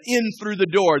place, and in through the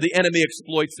door, the enemy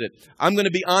exploits it. I'm going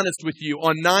to be honest with you.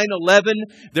 On 9/11,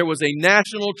 there was a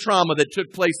national trauma that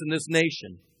took place in this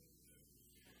nation.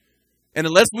 And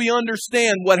unless we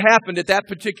understand what happened at that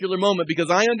particular moment,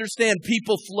 because I understand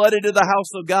people flooded to the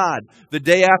house of God the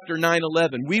day after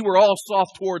 9/11. We were all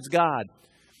soft towards God.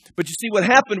 But you see, what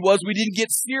happened was we didn't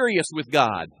get serious with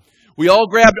God. We all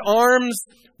grabbed arms.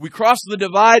 We crossed the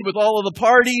divide with all of the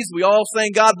parties. We all sang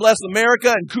God Bless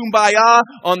America and Kumbaya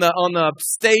on the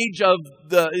stage of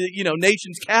the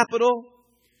nation's capital.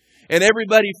 and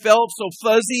everybody felt so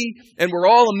fuzzy, and we're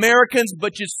all Americans,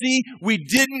 but you see, we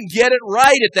didn't get it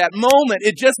right at that moment.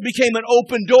 It just became an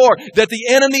open door that the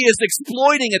enemy is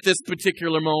exploiting at this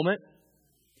particular moment.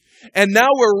 And now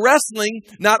we're wrestling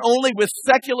not only with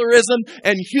secularism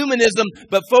and humanism,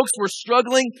 but folks, we're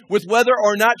struggling with whether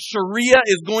or not Sharia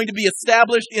is going to be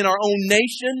established in our own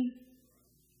nation.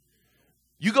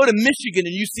 You go to Michigan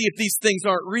and you see if these things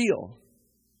aren't real.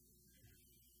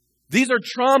 These are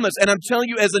traumas, and I'm telling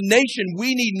you, as a nation,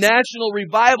 we need national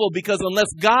revival, because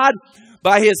unless God,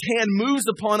 by His hand, moves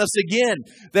upon us again,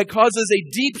 that causes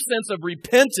a deep sense of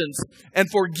repentance and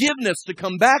forgiveness to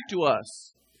come back to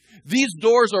us, these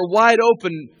doors are wide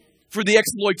open for the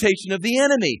exploitation of the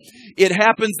enemy. It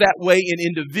happens that way in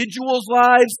individuals'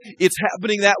 lives. It's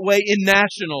happening that way in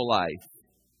national life.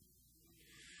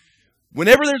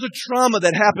 Whenever there's a trauma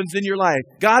that happens in your life,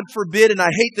 God forbid, and I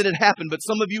hate that it happened, but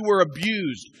some of you were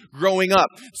abused growing up.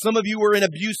 Some of you were in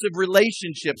abusive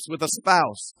relationships with a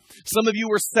spouse. Some of you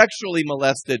were sexually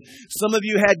molested. Some of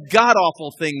you had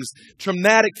god-awful things,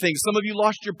 traumatic things. Some of you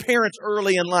lost your parents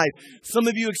early in life. Some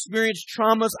of you experienced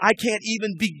traumas I can't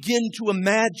even begin to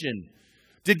imagine.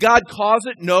 Did God cause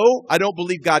it? No, I don't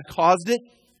believe God caused it.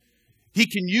 He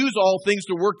can use all things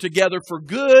to work together for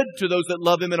good to those that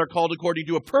love Him and are called according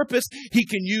to a purpose. He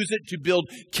can use it to build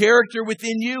character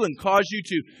within you and cause you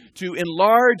to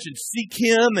enlarge and seek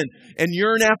Him and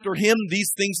yearn after Him.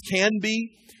 These things can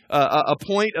be a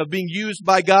point of being used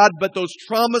by God, but those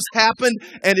traumas happen,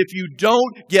 and if you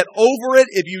don't get over it,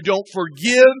 if you don't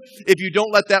forgive, if you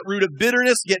don't let that root of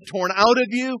bitterness get torn out of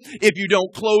you, if you don't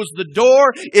close the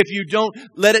door, if you don't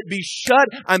let it be shut,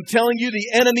 I'm telling you,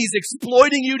 the enemy's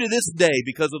exploiting you to this day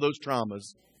because of those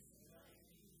traumas.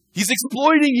 He's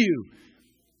exploiting you.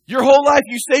 Your whole life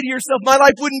you say to yourself, my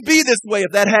life wouldn't be this way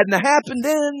if that hadn't happened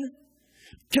then.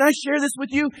 Can I share this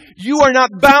with you? You are not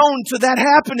bound to that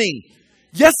happening.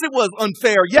 Yes, it was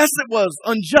unfair. Yes, it was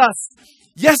unjust.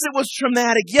 Yes, it was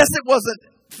traumatic. Yes, it wasn't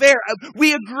fair.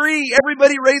 We agree.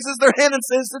 Everybody raises their hand and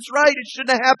says, that's right. It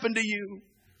shouldn't have happened to you.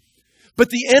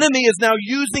 But the enemy is now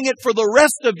using it for the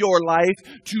rest of your life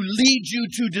to lead you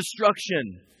to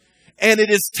destruction. And it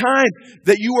is time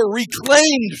that you are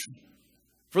reclaimed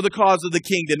for the cause of the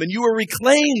kingdom. And you are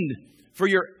reclaimed for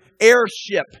your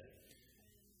heirship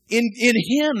in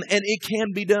Him. And it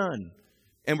can be done.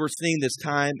 And we're seeing this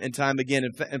time and time again.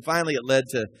 And finally, it led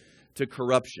to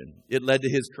corruption. It led to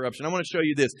his corruption. I want to show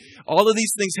you this. All of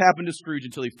these things happen to Scrooge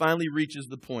until he finally reaches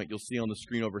the point you'll see on the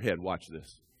screen overhead. Watch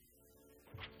this.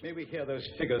 May we hear those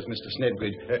figures, Mr.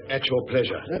 Snedbridge, at your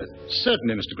pleasure?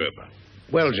 Certainly, Mr. Groper.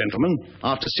 Well, gentlemen,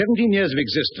 after 17 years of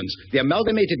existence, the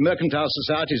Amalgamated Mercantile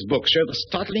Society's books show the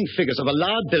startling figures of a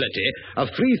liability of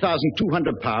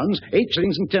 £3,200, 8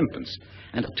 shillings and 10pence,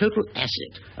 and a total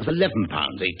asset of £11,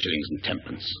 8 shillings and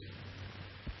 10pence.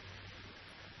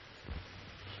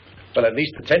 Well, at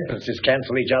least the 10pences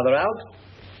cancel each other out.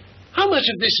 How much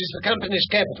of this is the company's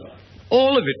capital?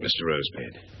 All of it, Mr.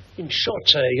 Rosebed. In short,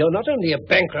 sir, you're not only a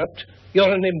bankrupt,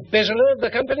 you're an embezzler of the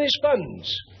company's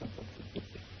funds.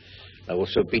 I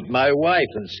also beat my wife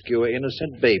and skewer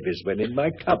innocent babies when in my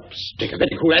cups. Take a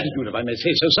very cool attitude, if I may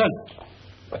say so,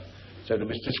 son. So do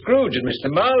Mr. Scrooge and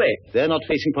Mr. Marley. They're not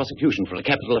facing prosecution for a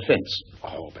capital offence.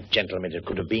 Oh, but gentlemen, it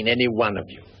could have been any one of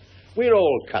you. We're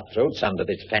all cutthroats under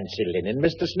this fancy linen,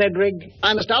 Mr. Snedrig.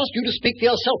 I must ask you to speak for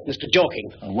yourself, Mr.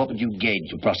 Jorking. Well, what would you gain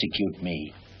to prosecute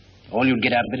me? All you'd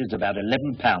get out of it is about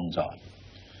 £11 odd.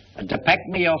 And to pack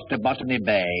me off to Botany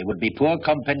Bay would be poor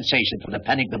compensation for the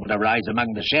panic that would arise among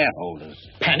the shareholders.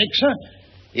 Panic, sir?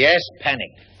 Yes,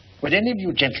 panic. Would any of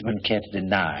you gentlemen care to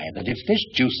deny that if this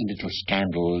juicy little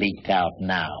scandal leaked out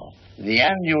now, the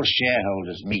annual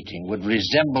shareholders' meeting would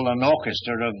resemble an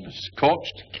orchestra of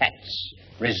scorched cats?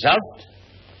 Result?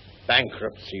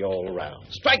 Bankruptcy all round.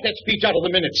 Strike that speech out of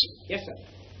the minutes. Yes, sir.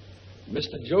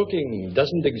 Mr. Jorking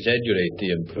doesn't exaggerate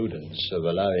the imprudence of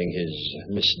allowing his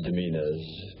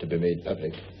misdemeanors to be made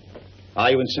public.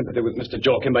 Are you in sympathy with Mr.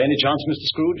 Jorkin by any chance, Mr.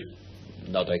 Scrooge?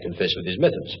 Not, I confess, with his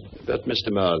methods. But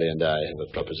Mr. Marley and I have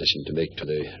a proposition to make to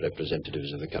the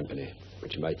representatives of the company,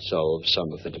 which might solve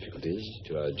some of the difficulties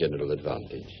to our general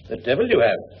advantage. The devil you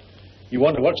have. You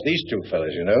want to watch these two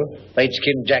fellas, you know. They'd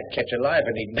skin Jack Ketch alive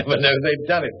and he'd never know they'd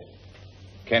done it.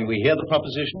 Can we hear the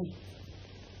proposition?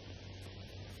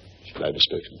 Shall I be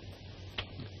spoken?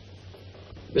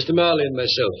 Mr. Marley and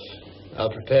myself are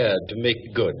prepared to make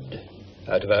good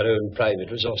out of our own private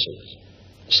resources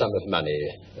a sum of money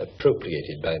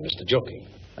appropriated by Mr. Jorking.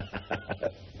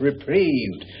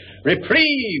 Reprieved.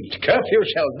 Reprieved! Curfew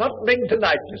shall not ring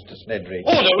tonight, Mr. Snedry.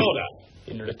 Order, order!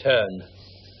 In return,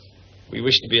 we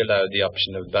wish to be allowed the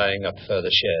option of buying up further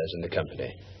shares in the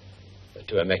company.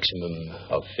 to a maximum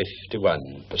of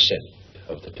 51%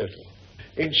 of the total.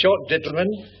 In short, gentlemen,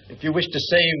 if you wish to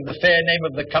save the fair name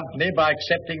of the company by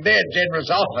accepting their generous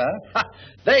offer,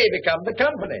 they become the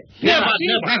company. Never. 1%.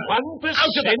 Out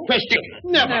of the question.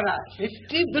 Never. 51%.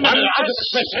 Out of the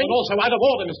question. And also out of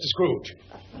order, Mr. Scrooge.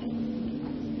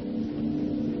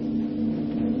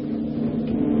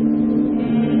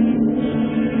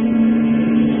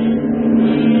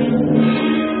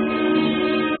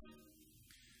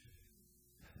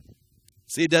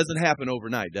 See, it doesn't happen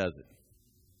overnight, does it?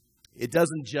 It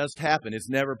doesn't just happen. It's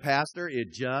never, Pastor,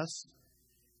 it just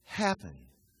happened.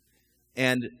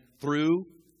 And through,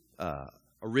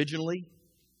 originally,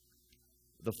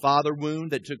 the father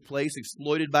wound that took place,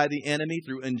 exploited by the enemy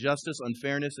through injustice,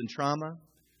 unfairness, and trauma,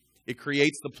 it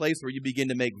creates the place where you begin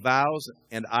to make vows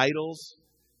and idols.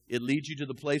 It leads you to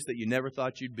the place that you never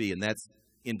thought you'd be, and that's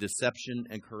in deception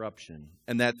and corruption.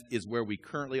 And that is where we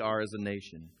currently are as a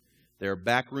nation. There are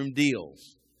backroom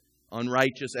deals,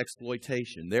 unrighteous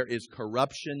exploitation. There is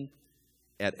corruption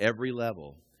at every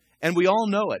level. And we all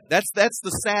know it. That's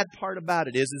the sad part about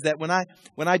it is that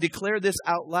when I declare this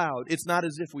out loud, it's not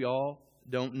as if we all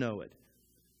don't know it.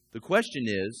 The question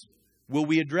is, will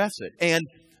we address it? And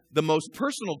the most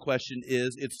personal question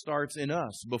is, it starts in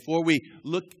us. Before we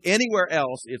look anywhere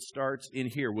else, it starts in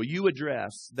here. Will you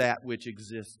address that which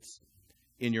exists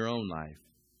in your own life?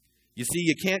 You see,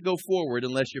 you can't go forward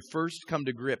unless you first come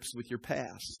to grips with your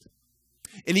past.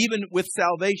 And even with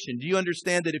salvation, do you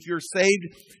understand that if you're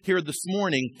saved here this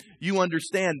morning, you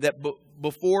understand that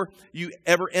before you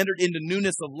ever entered into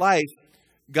newness of life,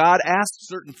 God asked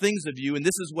certain things of you, and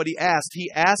this is what He asked.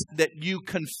 He asked that you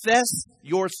confess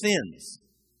your sins.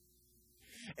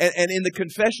 And in the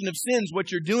confession of sins,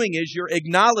 what you're doing is you're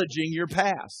acknowledging your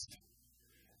past.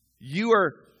 You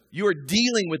are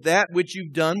dealing with that which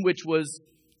you've done, which was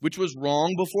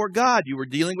wrong before God. You were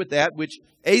dealing with that which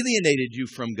alienated you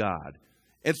from God.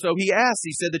 And so He asked,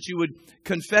 He said that you would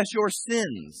confess your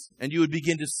sins and you would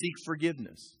begin to seek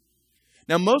forgiveness.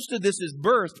 Now, most of this is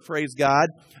birthed, praise God,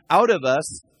 out of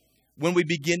us when we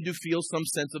begin to feel some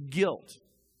sense of guilt.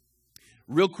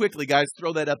 Real quickly, guys,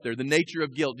 throw that up there. The nature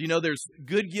of guilt. You know, there's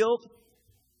good guilt,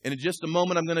 and in just a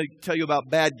moment I'm going to tell you about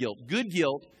bad guilt. Good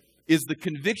guilt is the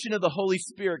conviction of the Holy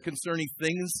Spirit concerning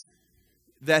things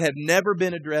that have never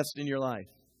been addressed in your life.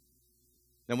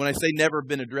 Now, when I say never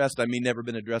been addressed, I mean never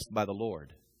been addressed by the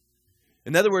Lord.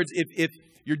 In other words, if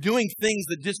you're doing things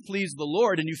that displease the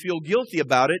Lord and you feel guilty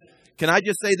about it, can I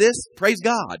just say this? Praise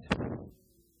God.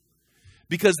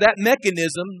 Because that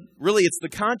mechanism, really it's the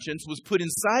conscience, was put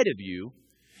inside of you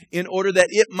in order that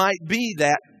it might be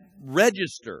that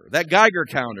register, that Geiger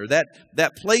counter,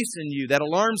 that place in you, that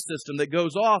alarm system that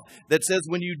goes off that says,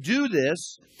 when you do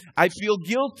this, I feel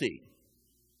guilty.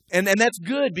 And that's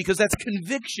good because that's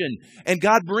conviction. And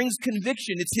God brings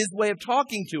conviction. It's His way of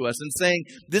talking to us and saying,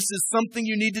 this is something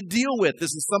you need to deal with.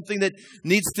 This is something that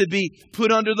needs to be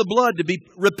put under the blood, to be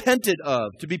repented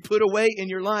of, to be put away in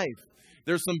your life.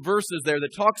 There's some verses there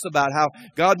that talks about how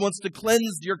God wants to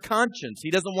cleanse your conscience.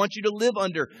 He doesn't want you to live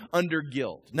under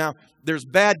guilt. Now, there's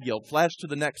bad guilt. Flash to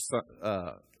the next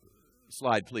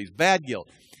slide, please. Bad guilt.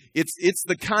 It's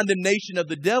the condemnation of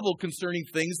the devil concerning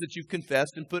things that you've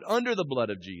confessed and put under the blood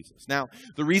of Jesus. Now,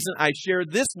 the reason I share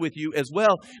this with you as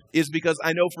well is because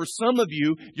I know for some of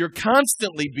you, you're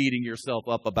constantly beating yourself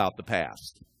up about the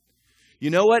past. You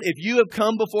know what? If you have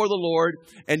come before the Lord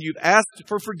and you've asked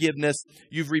for forgiveness,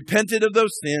 you've repented of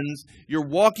those sins, you're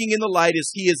walking in the light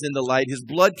as He is in the light, His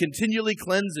blood continually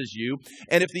cleanses you,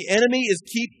 and if the enemy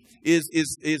is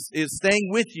staying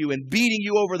with you and beating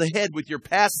you over the head with your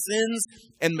past sins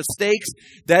and mistakes,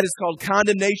 that is called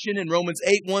condemnation. And Romans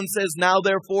 8:1 says, now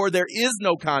therefore there is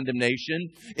no condemnation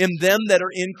in them that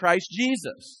are in Christ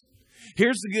Jesus.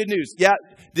 Here's the good news. Yeah,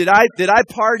 did I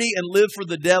party and live for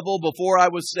the devil before I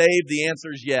was saved? The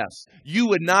answer is yes. You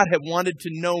would not have wanted to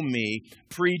know me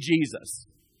pre-Jesus.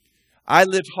 I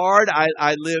lived hard.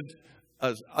 I lived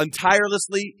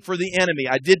tirelessly for the enemy.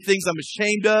 I did things I'm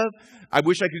ashamed of. I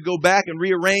wish I could go back and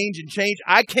rearrange and change.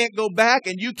 I can't go back,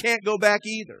 and you can't go back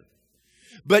either.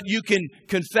 But you can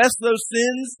confess those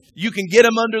sins. You can get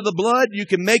them under the blood. You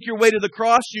can make your way to the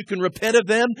cross. You can repent of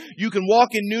them. You can walk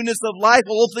in newness of life.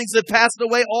 Old things have passed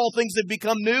away. All things have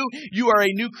become new. You are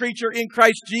a new creature in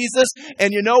Christ Jesus.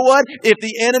 And you know what? If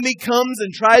the enemy comes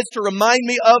and tries to remind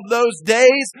me of those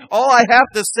days, all I have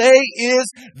to say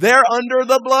is they're under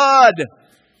the blood.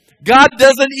 God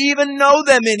doesn't even know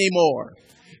them anymore.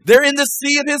 They're in the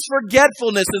sea of His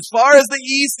forgetfulness. As far as the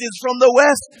east is from the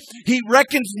west, He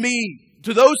reckons me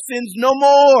to those sins no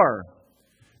more.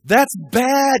 That's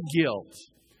bad guilt.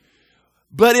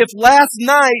 But if last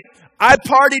night I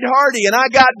partied hardy and I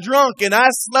got drunk and I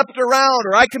slept around,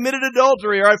 or I committed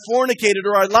adultery, or I fornicated,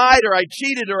 or I lied, or I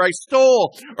cheated, or I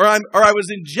stole, or I was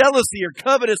in jealousy or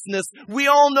covetousness. We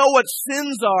all know what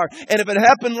sins are. And if it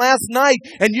happened last night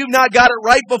and you've not got it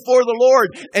right before the Lord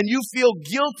and you feel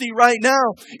guilty right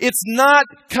now, it's not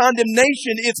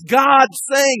condemnation. It's God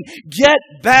saying, get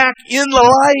back in the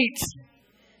light.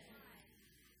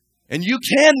 And you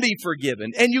can be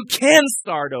forgiven and you can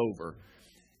start over.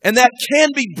 And that can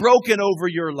be broken over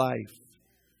your life.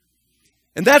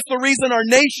 And that's the reason our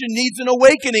nation needs an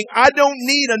awakening. I don't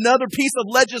need another piece of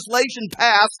legislation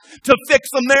passed to fix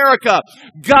America.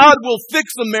 God will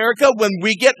fix America when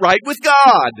we get right with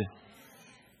God.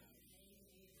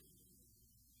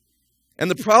 And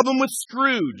the problem with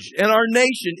Scrooge and our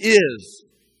nation is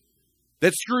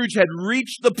that Scrooge had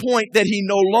reached the point that he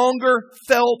no longer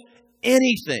felt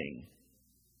anything.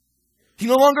 He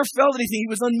no longer felt anything. He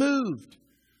was unmoved.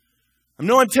 I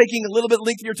know I'm taking a little bit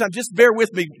lengthier time. Just bear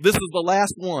with me. This is the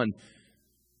last one.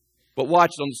 But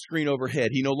watch on the screen overhead.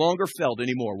 He no longer felt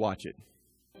anymore. Watch it.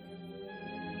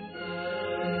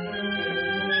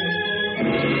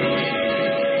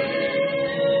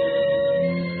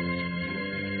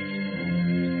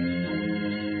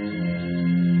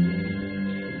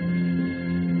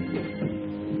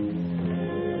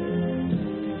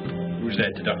 Who's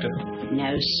that, the doctor?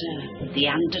 No, sir. The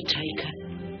undertaker.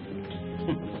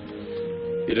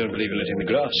 You don't believe in letting the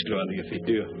grass grow under your feet,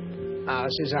 do you?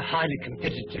 Ours is a highly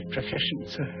competitive profession,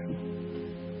 sir.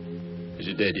 Is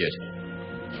he dead yet?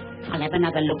 I'll have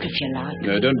another look if you like.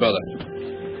 No, don't bother.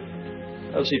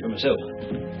 I'll see for myself.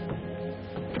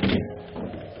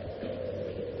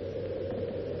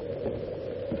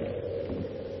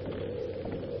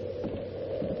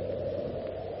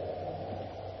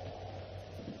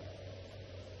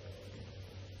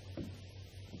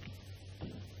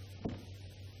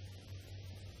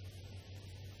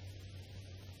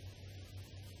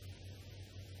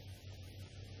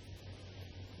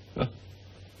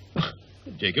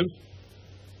 Jacob?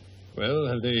 Well,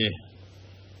 have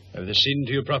they seen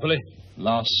to you properly?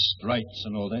 Last rites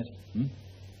and all that?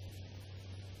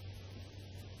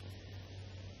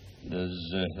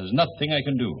 There's nothing I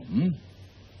can do,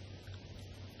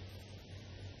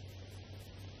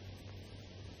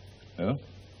 Oh?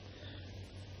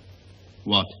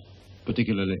 What,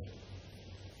 particularly?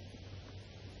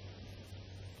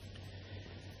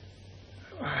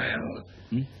 Well,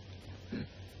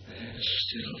 there's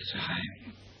still time.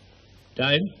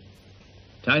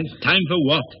 Time? Time for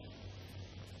what?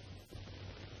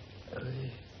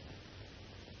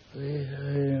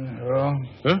 We're wrong.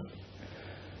 Huh?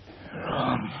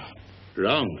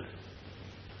 Wrong.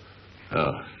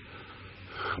 Oh.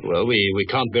 Well, we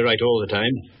can't be right all the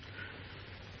time.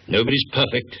 Nobody's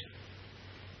perfect.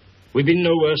 We've been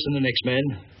no worse than the next man.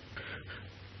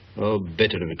 Or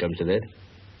better if it comes to that.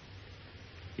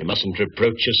 You mustn't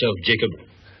reproach yourself, Jacob.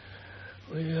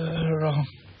 We are wrong.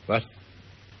 What?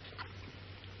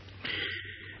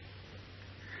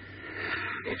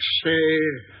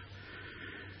 Save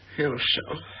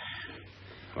yourself.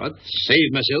 What?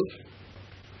 Save myself?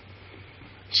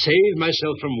 Save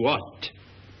myself from what?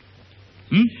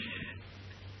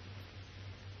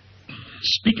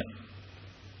 Speak up.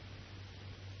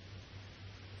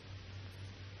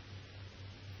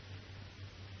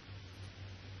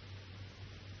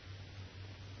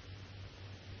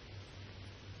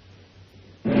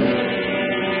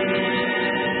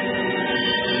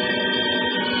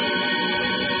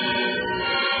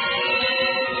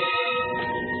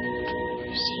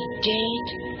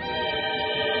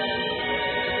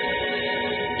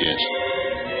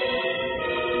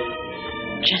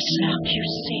 Just like you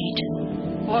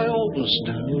said. I always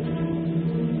know.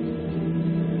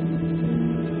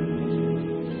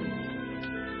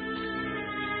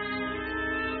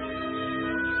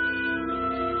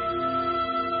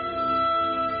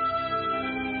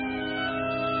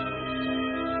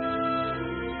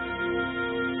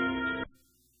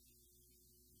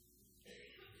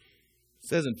 It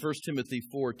says in 1 Timothy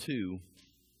 4:2,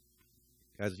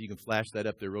 guys, if you can flash that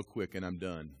up there real quick and I'm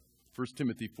done. 1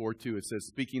 Timothy 4:2, it says,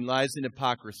 speaking lies and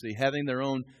hypocrisy, having their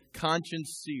own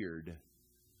conscience seared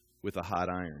with a hot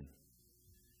iron.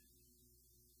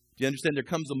 Do you understand? There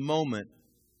comes a moment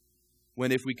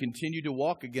when if we continue to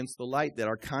walk against the light, that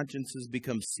our consciences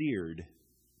become seared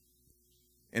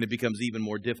and it becomes even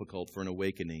more difficult for an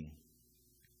awakening.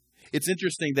 It's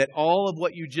interesting that all of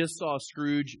what you just saw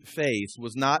Scrooge face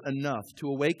was not enough to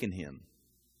awaken him.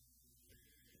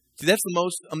 See, that's the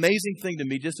most amazing thing to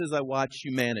me, just as I watch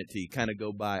humanity kind of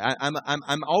go by.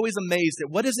 I'm always amazed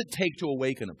at what does it take to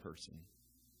awaken a person.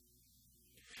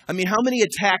 I mean, how many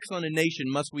attacks on a nation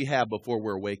must we have before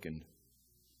we're awakened?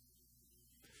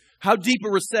 How deep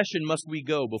a recession must we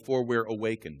go before we're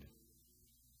awakened?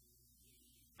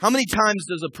 How many times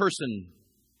does a person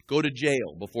go to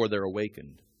jail before they're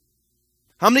awakened?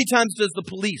 How many times does the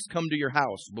police come to your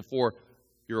house before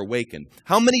you're awakened?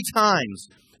 How many times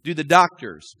do the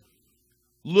doctors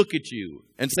look at you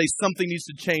and say something needs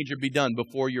to change or be done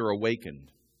before you're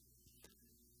awakened?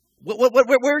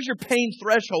 Where's your pain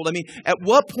threshold? I mean, at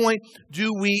what point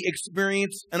do we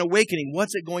experience an awakening?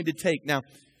 What's it going to take? Now,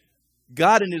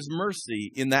 God in His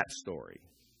mercy in that story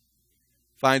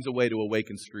finds a way to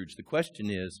awaken Scrooge. The question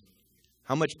is,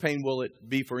 how much pain will it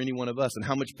be for any one of us? And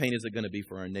how much pain is it going to be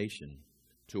for our nation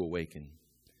to awaken?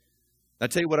 I'll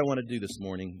tell you what I want to do this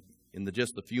morning in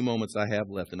just the few moments I have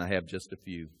left, and I have just a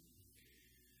few.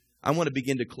 I want to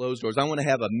begin to close doors. I want to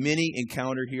have a mini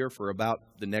encounter here for about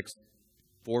the next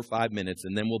 4 or 5 minutes,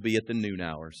 and then we'll be at the noon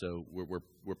hour. So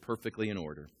we're perfectly in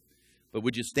order. But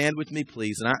would you stand with me,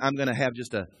 please? And I'm going to have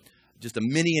just a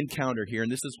mini encounter here,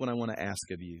 and this is what I want to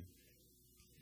ask of you.